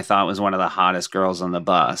who I thought was one of the hottest girls on the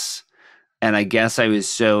bus. And I guess I was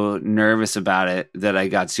so nervous about it that I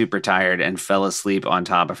got super tired and fell asleep on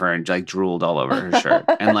top of her and, like, drooled all over her shirt.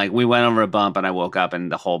 And, like, we went over a bump and I woke up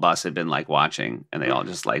and the whole bus had been, like, watching and they all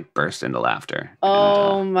just, like, burst into laughter.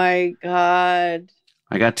 Oh my God.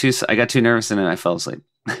 I got too nervous and I fell asleep.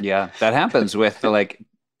 Yeah, that happens with the, like,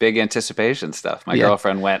 big anticipation stuff. My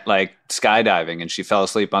girlfriend went, like, skydiving and she fell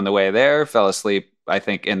asleep on the way there, fell asleep, I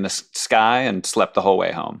think, in the sky and slept the whole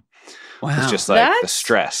way home. Wow. It's just like the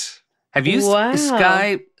stress. Have you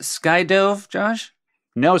skydove, Josh?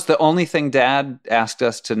 No, it's the only thing Dad asked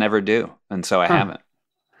us to never do, and so I haven't.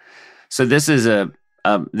 So this is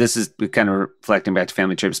kind of reflecting back to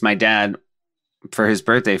family trips. My dad, for his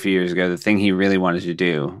birthday a few years ago, the thing he really wanted to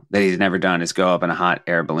do that he's never done is go up in a hot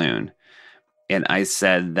air balloon. And I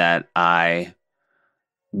said that I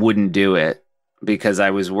wouldn't do it because I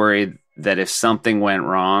was worried that if something went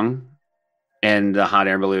wrong and the hot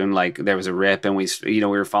air balloon, like, there was a rip and we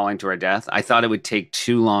were falling to our death, I thought it would take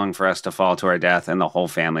too long for us to fall to our death and the whole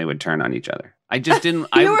family would turn on each other. I just didn't.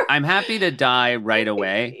 I'm happy to die right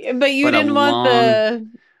away. But you didn't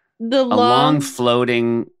want the long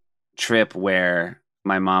floating trip where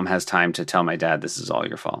my mom has time to tell my dad this is all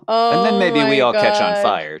your fault. Oh, and then maybe we all catch on God.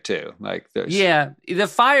 fire too. Like, the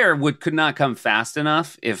fire could not come fast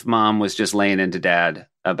enough if mom was just laying into dad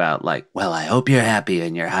about, like, well, I hope you're happy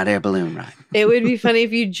in your hot air balloon ride. It would be funny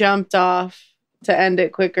if you jumped off to end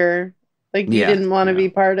it quicker. Like, you didn't want to be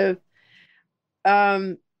part of.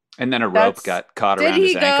 And then a rope got caught around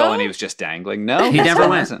his ankle and he was just dangling. No, he never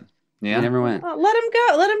went. Yeah. He never went. Let him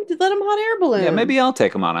go. Let him hot air balloon. Yeah, maybe I'll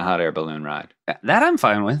take him on a hot air balloon ride. That I'm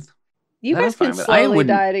fine with. You guys can slowly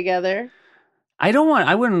die together. I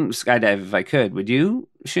wouldn't skydive if I could. Would you,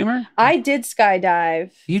 Schumer? I did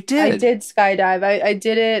skydive. You did? I did skydive. I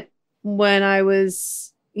did it when I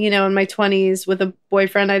was, in my 20s with a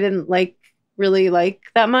boyfriend I didn't really like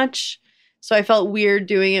that much. So I felt weird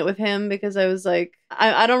doing it with him because I was like,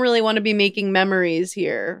 I don't really want to be making memories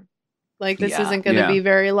here. Like, this isn't going to be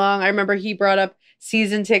very long. I remember he brought up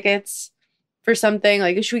season tickets for something.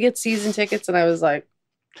 Like, should we get season tickets? And I was like,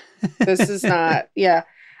 this is not,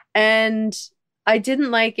 And I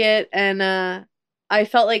didn't like it. And I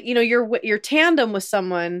felt like, you're tandem with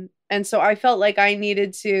someone. And so I felt like I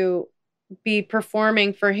needed to be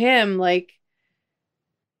performing for him. Like,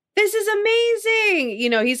 this is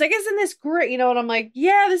amazing. He's like, isn't this great? And I'm like,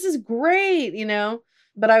 yeah, this is great,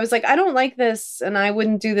 But I was like, I don't like this and I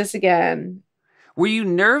wouldn't do this again. Were you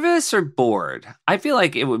nervous or bored? I feel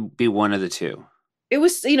like it would be one of the two. It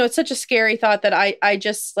was, it's such a scary thought that I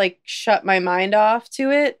just shut my mind off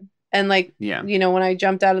to it. And when I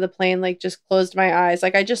jumped out of the plane, just closed my eyes,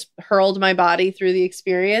 I just hurled my body through the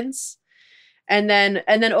experience and then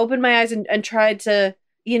opened my eyes and tried to,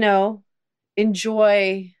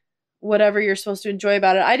 enjoy whatever you're supposed to enjoy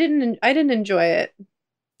about it. I didn't enjoy it.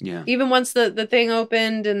 Yeah. Even once the thing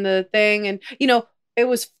opened and the thing and, it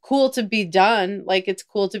was cool to be done. It's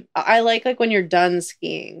cool I like when you're done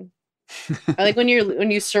skiing. I like when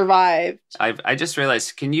you survived. I just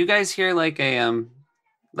realized, can you guys hear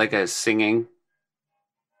a singing?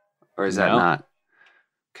 Or is that not?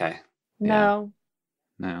 Okay. No.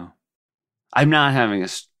 No. I'm not having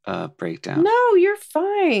breakdown. No, you're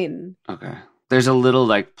fine. Okay. There's a little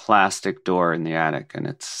like plastic door in the attic, and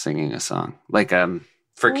it's singing a song, like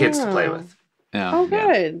for kids to play with. Yeah. Oh,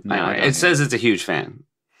 good. No, I Anyway, don't it says it's a huge fan.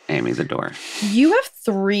 Amy the door. You have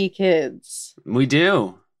 3 kids. We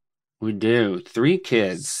do. 3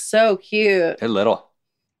 kids. So cute. They're little.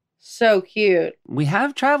 So cute. We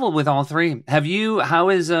have traveled with all 3. Have you?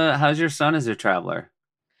 How's your son as a traveler?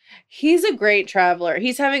 He's a great traveler.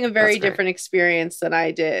 He's having a very That's great. different experience than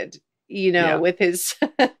I did. You know, Yeah. with his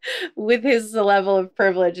with his level of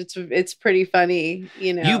privilege, it's pretty funny.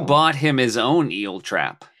 You know, You bought him his own eel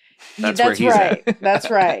trap. That's where he's right. at. That's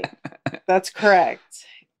right. That's correct.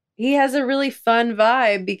 He has a really fun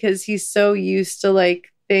vibe because he's so used to like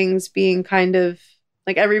things being kind of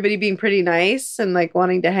like everybody being pretty nice and like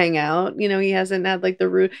wanting to hang out. You know, he hasn't had like the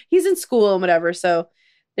rude. He's in school and whatever, so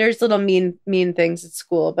there's little mean things at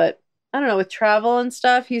school. But I don't know, with travel and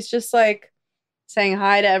stuff, he's just like saying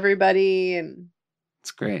hi to everybody and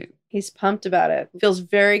It's great. he's pumped about it. Feels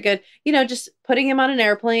very good. You know, just putting him on an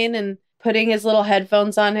airplane and putting his little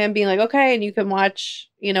headphones on him, being like, okay, and you can watch,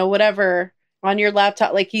 you know, whatever on your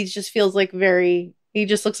laptop. Like he just feels like he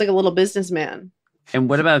just looks like a little businessman. And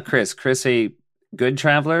what about Chris? Chris, a good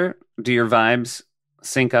traveler? Do your vibes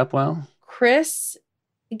sync up well? Chris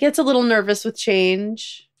gets a little nervous with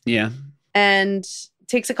change Yeah. and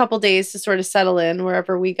takes a couple days to sort of settle in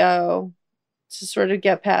wherever we go to sort of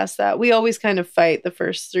get past that. We always kind of fight the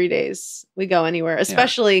first 3 days we go anywhere,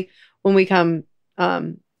 especially when we come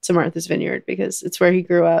to Martha's Vineyard because it's where he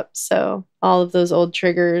grew up. So all of those old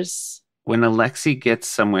triggers. When Alexi gets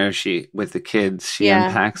somewhere with the kids, she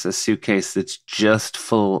unpacks a suitcase that's just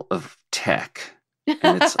full of tech.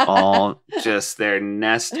 And it's all just their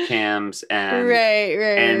Nest cams and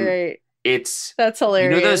Right. That's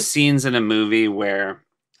hilarious. You know those scenes in a movie where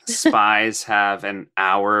spies have an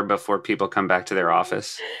hour before people come back to their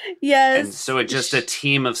office? Yes. And so a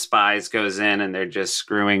team of spies goes in and they're just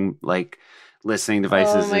screwing like listening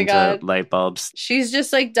devices into light bulbs. She's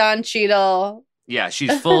just like Don Cheadle. Yeah, she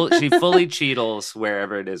fully Cheadles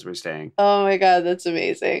wherever it is we're staying. Oh my God, that's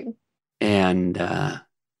amazing. And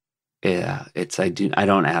yeah, I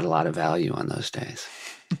don't add a lot of value on those days.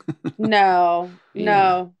 No.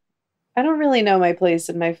 I don't really know my place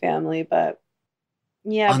in my family, but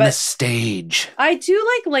yeah. On the stage. I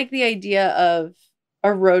do like the idea of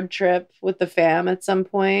a road trip with the fam at some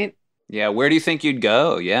point. Yeah, where do you think you'd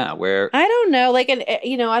go? Yeah, where? I don't know. Like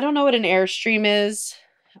I don't know what an Airstream is,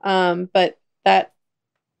 but that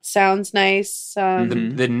sounds nice.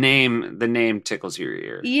 The name tickles your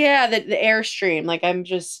ear. Yeah, the Airstream. Like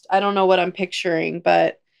I don't know what I'm picturing,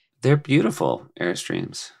 but they're beautiful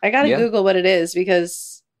Airstreams. I gotta Google what it is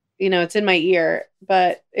because it's in my ear.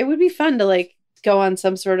 But it would be fun to like go on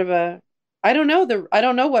some sort of I don't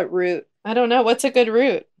know what route. I don't know what's a good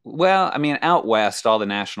route. Well, I mean, out west, all the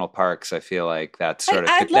national parks. I feel like that's sort of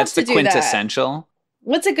I'd love that's to the do quintessential.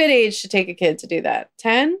 What's a good age to take a kid to do that?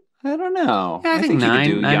 10? I don't know. Yeah, I think you could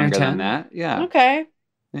do 9 or younger 10. than that. Yeah. Okay.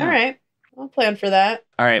 Yeah. All right. I'll plan for that.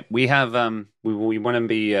 All right, we have we want to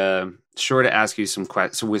be sure to ask you some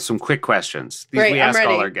quick questions. These Great, we I'm ask all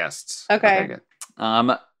ready. our guests. Okay.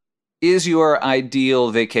 Good. Is your ideal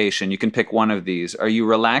vacation? You can pick one of these. Are you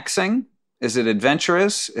relaxing? Is it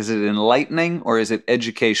adventurous? Is it enlightening? Or is it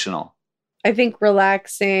educational? I think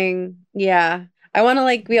relaxing. Yeah. I want to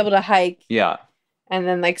like be able to hike Yeah. and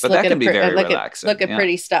then like But look that at can be very relaxing. look at Yeah.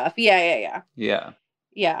 pretty stuff. Yeah.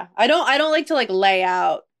 Yeah. I don't like to like lay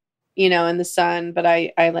out, in the sun, but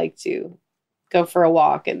I like to go for a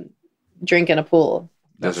walk and drink in a pool.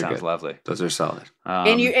 That Those are sounds good. lovely. Those are solid.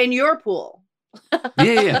 In your pool.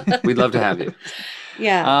 Yeah. We'd love to have you.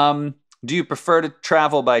 Yeah. Do you prefer to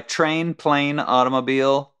travel by train, plane,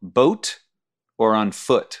 automobile, boat, or on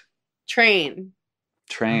foot? Train.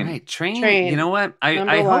 Train. All right, train. Train. You know what? I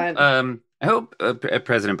hope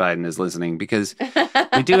President Biden is listening because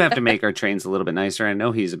we do have to make our trains a little bit nicer. I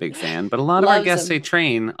know he's a big fan, but a lot of our Loves guests them. say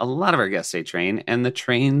train. A lot of our guests say train, and the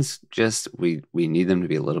trains just we need them to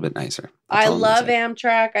be a little bit nicer. That's I all I'm love gonna say.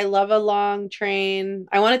 Amtrak. I love a long train.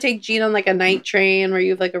 I want to take Gene on like a night train where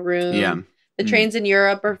you have like a room. Yeah. The trains in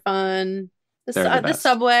Europe are fun. They're the The best.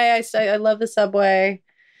 subway. I love the subway.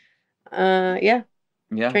 Yeah.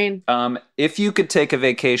 Yeah. Train. If you could take a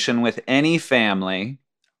vacation with any family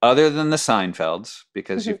other than the Seinfelds,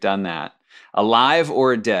 because you've done that, alive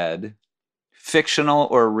or dead, fictional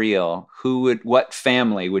or real, what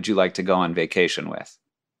family would you like to go on vacation with?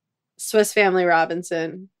 Swiss Family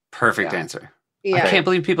Robinson. Perfect Yeah. answer. Yeah. I can't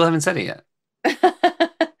believe people haven't said it yet.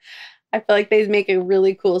 I feel like they make a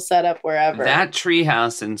really cool setup wherever. That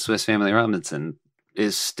treehouse in Swiss Family Robinson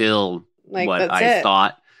is still Like, what that's I it.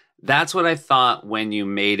 thought That's what I thought when you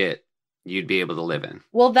made it, you'd be able to live in.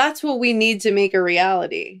 Well, that's what we need to make a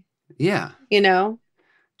reality, Yeah. you know?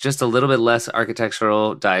 Just a little bit less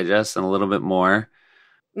architectural digest and a little bit more,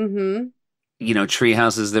 Mm-hmm. tree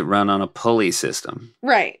houses that run on a pulley system.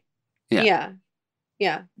 Right. Yeah. Yeah.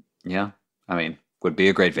 Yeah. Yeah. I mean, would be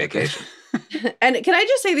a great vacation. And can I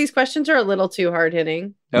just say these questions are a little too hard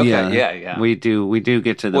hitting? Okay. Yeah. We do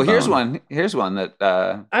get to the Well, here's bone. one. Here's one that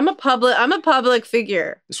I'm a public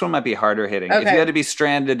figure. this one might be harder hitting. If Okay. you had to be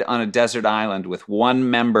stranded on a desert island with one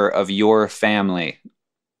member of your family,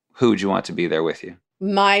 who would you want to be there with you?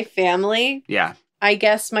 My family, Yeah. I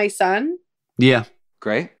guess my son, Yeah.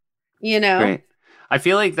 Great. Great. I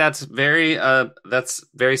feel like that's very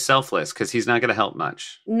selfless because he's not going to help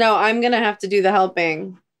much. No, I'm going to have to do the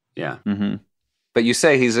helping. Yeah. Mm-hmm. But you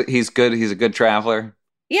say he's good. He's a good traveler.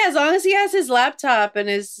 Yeah, as long as he has his laptop and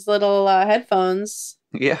his little headphones.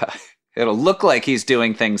 Yeah. It'll look like he's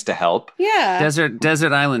doing things to help. Yeah.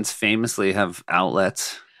 Desert islands famously have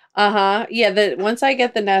outlets. Uh-huh. Yeah, once I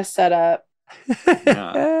get the nest set up.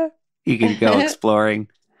 Yeah. You can go exploring.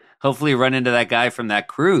 Hopefully run into that guy from that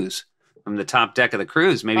cruise, from the top deck of the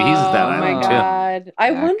cruise. Maybe he's at that Oh island my too. God.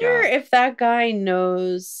 I That wonder guy. if that guy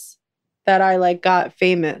knows that I got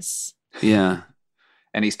famous. Yeah.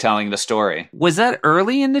 And he's telling the story. Was that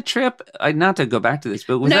early in the trip? Not to go back to this,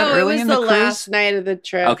 but was that No, it early was in the the cruise? last night of the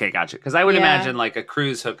trip. Okay, gotcha. Because I would Yeah. imagine like a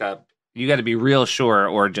cruise hookup, you got to be real sure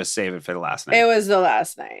or just save it for the last night. It was the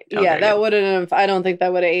last night. Okay, Yeah, that good. wouldn't have. I don't think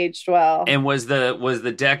that would have aged well. And was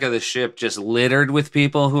the deck of the ship just littered with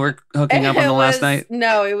people who were hooking up on It the last was- night?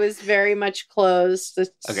 No, it was very much closed. The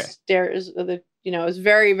Okay. stairs, it was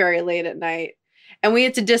very, very late at night. And we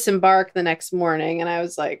had to disembark the next morning. And I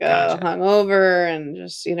was like, Gotcha. hungover and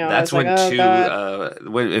just, I That's was when like, oh,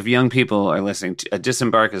 God. if young people are listening, a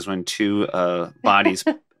disembark is when two bodies,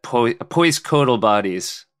 poiscodal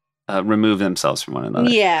bodies, remove themselves from one another.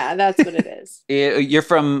 Yeah, that's what it is. You're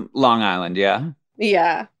from Long Island, yeah?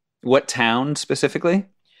 Yeah. What town specifically?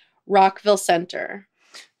 Rockville Center.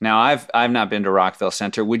 Now, I've not been to Rockville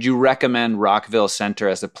Center. Would you recommend Rockville Center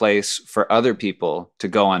as a place for other people to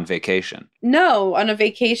go on vacation? No, on a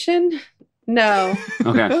vacation? No.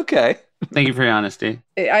 Okay. Okay. Thank you for your honesty.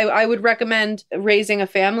 I would recommend raising a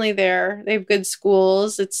family there. They have good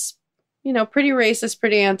schools. It's, pretty racist,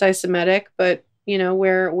 pretty anti-Semitic, but,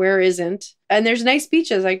 where isn't? And there's nice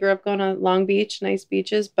beaches. I grew up going to Long Beach, nice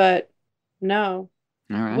beaches, but no.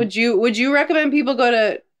 All right. Would you recommend people go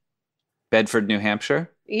to, Bedford, New Hampshire?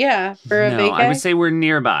 for a No, vacay? I would say we're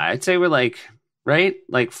nearby. I'd say we're like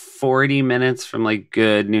 40 minutes from like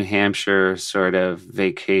good New Hampshire sort of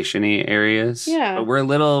vacationy areas. Yeah. But we're a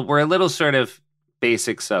little sort of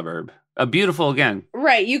basic suburb. A beautiful again.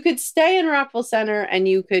 Right. You could stay in Rockville Center and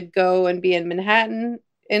you could go and be in Manhattan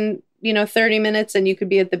in, 30 minutes and you could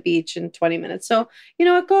be at the beach in 20 minutes. So,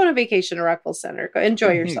 go on a vacation to Rockville Center. Go enjoy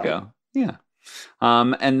There yourself. you go. Yeah.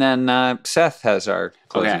 And then Seth has our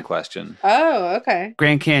closing Okay. question. Oh, okay.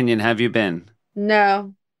 Grand Canyon, have you been?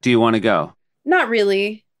 No, Do you want to go? not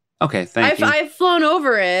really. Okay, thank you. I've flown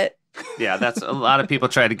over it. Yeah, that's a lot of people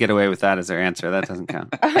try to get away with that as their answer. That doesn't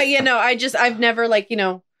count. I've never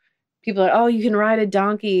people are, oh, you can ride a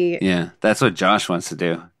donkey. Yeah, that's what Josh wants to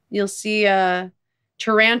do. You'll see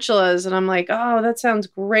tarantulas. And I'm like, oh, that sounds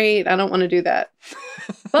great. I don't want to do that.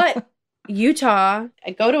 But Utah,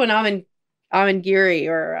 I go to an Amangiri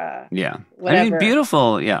or Yeah. whatever. I mean,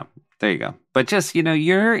 beautiful. Yeah, there you go. But just,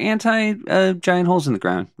 you're anti giant holes in the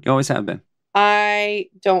ground. You always have been. I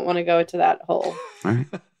don't want to go to that hole. All right.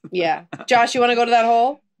 Yeah. Josh, you want to go to that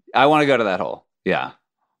hole? I want to go to that hole. Yeah.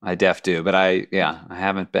 I def do, but I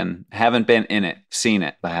haven't been in it, seen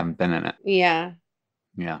it, but I haven't been in it. Yeah.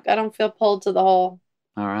 Yeah. I don't feel pulled to the hole.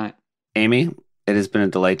 All right. Amy, it has been a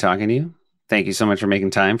delight talking to you. Thank you so much for making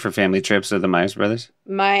time for family trips with the Myers brothers.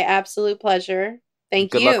 My absolute pleasure.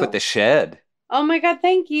 Thank Good you. luck with the shed. Oh my God.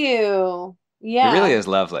 Thank you. Yeah. It really is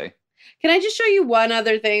lovely. Can I just show you one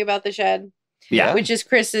other thing about the shed? Yeah. Which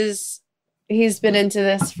is he's been into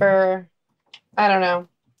this for, I don't know,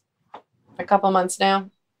 a couple months now.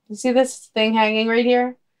 You see this thing hanging right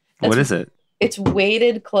here? What is it? It's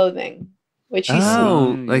weighted clothing, which he's,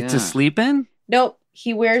 Like yeah. to sleep in? nope,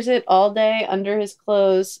 he wears it all day under his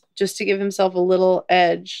clothes just to give himself a little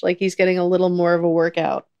edge. Like he's getting a little more of a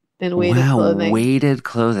workout in weighted clothing. Weighted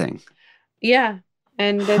clothing. Yeah.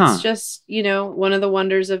 And Huh. it's just, one of the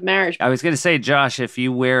wonders of marriage. I was going to say, Josh, if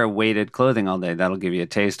you wear weighted clothing all day, that'll give you a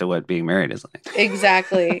taste of what being married is like.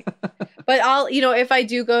 Exactly. But I'll, if I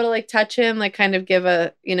do go to touch him, kind of give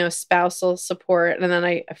a, spousal support. And then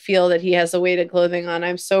I feel that he has the weighted clothing on.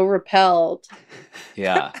 I'm so repelled.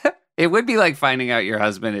 Yeah. It would be like finding out your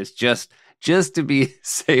husband is just just to be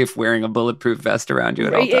safe wearing a bulletproof vest around you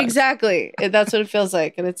at all times. Exactly. That's what it feels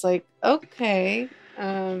like. And it's like, okay.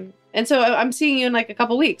 And so I'm seeing you in like a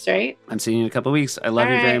couple weeks, right? I'm seeing you in a couple weeks. I love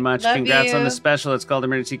you very much. Love Congrats you. on the special. It's called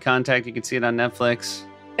Emergency Contact. You can see it on Netflix.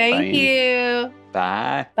 Thank you.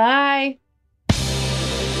 Bye. Bye.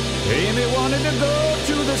 Amy wanted to go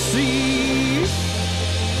to the sea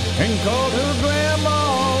and called her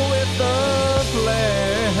grandma with the plan.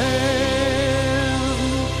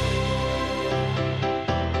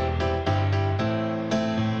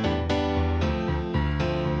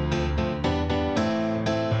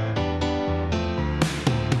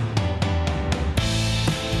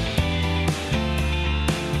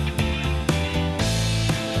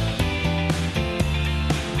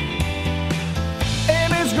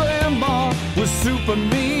 Amy's grandma was super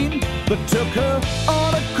mean, but took her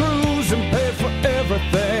on a cruise and paid for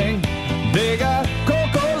everything. They got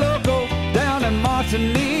Coco Loco down in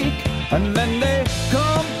Martinique, and then they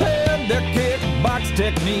compared their kickbox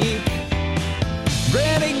technique.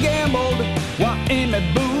 Granny gambled while Amy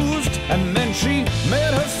boozed, and then she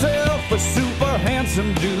met herself a super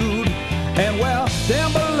handsome dude. And well,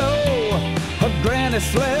 down below, her granny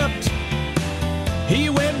slept. He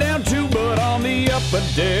went down too, but on the upper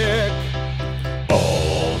deck.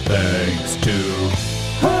 All thanks to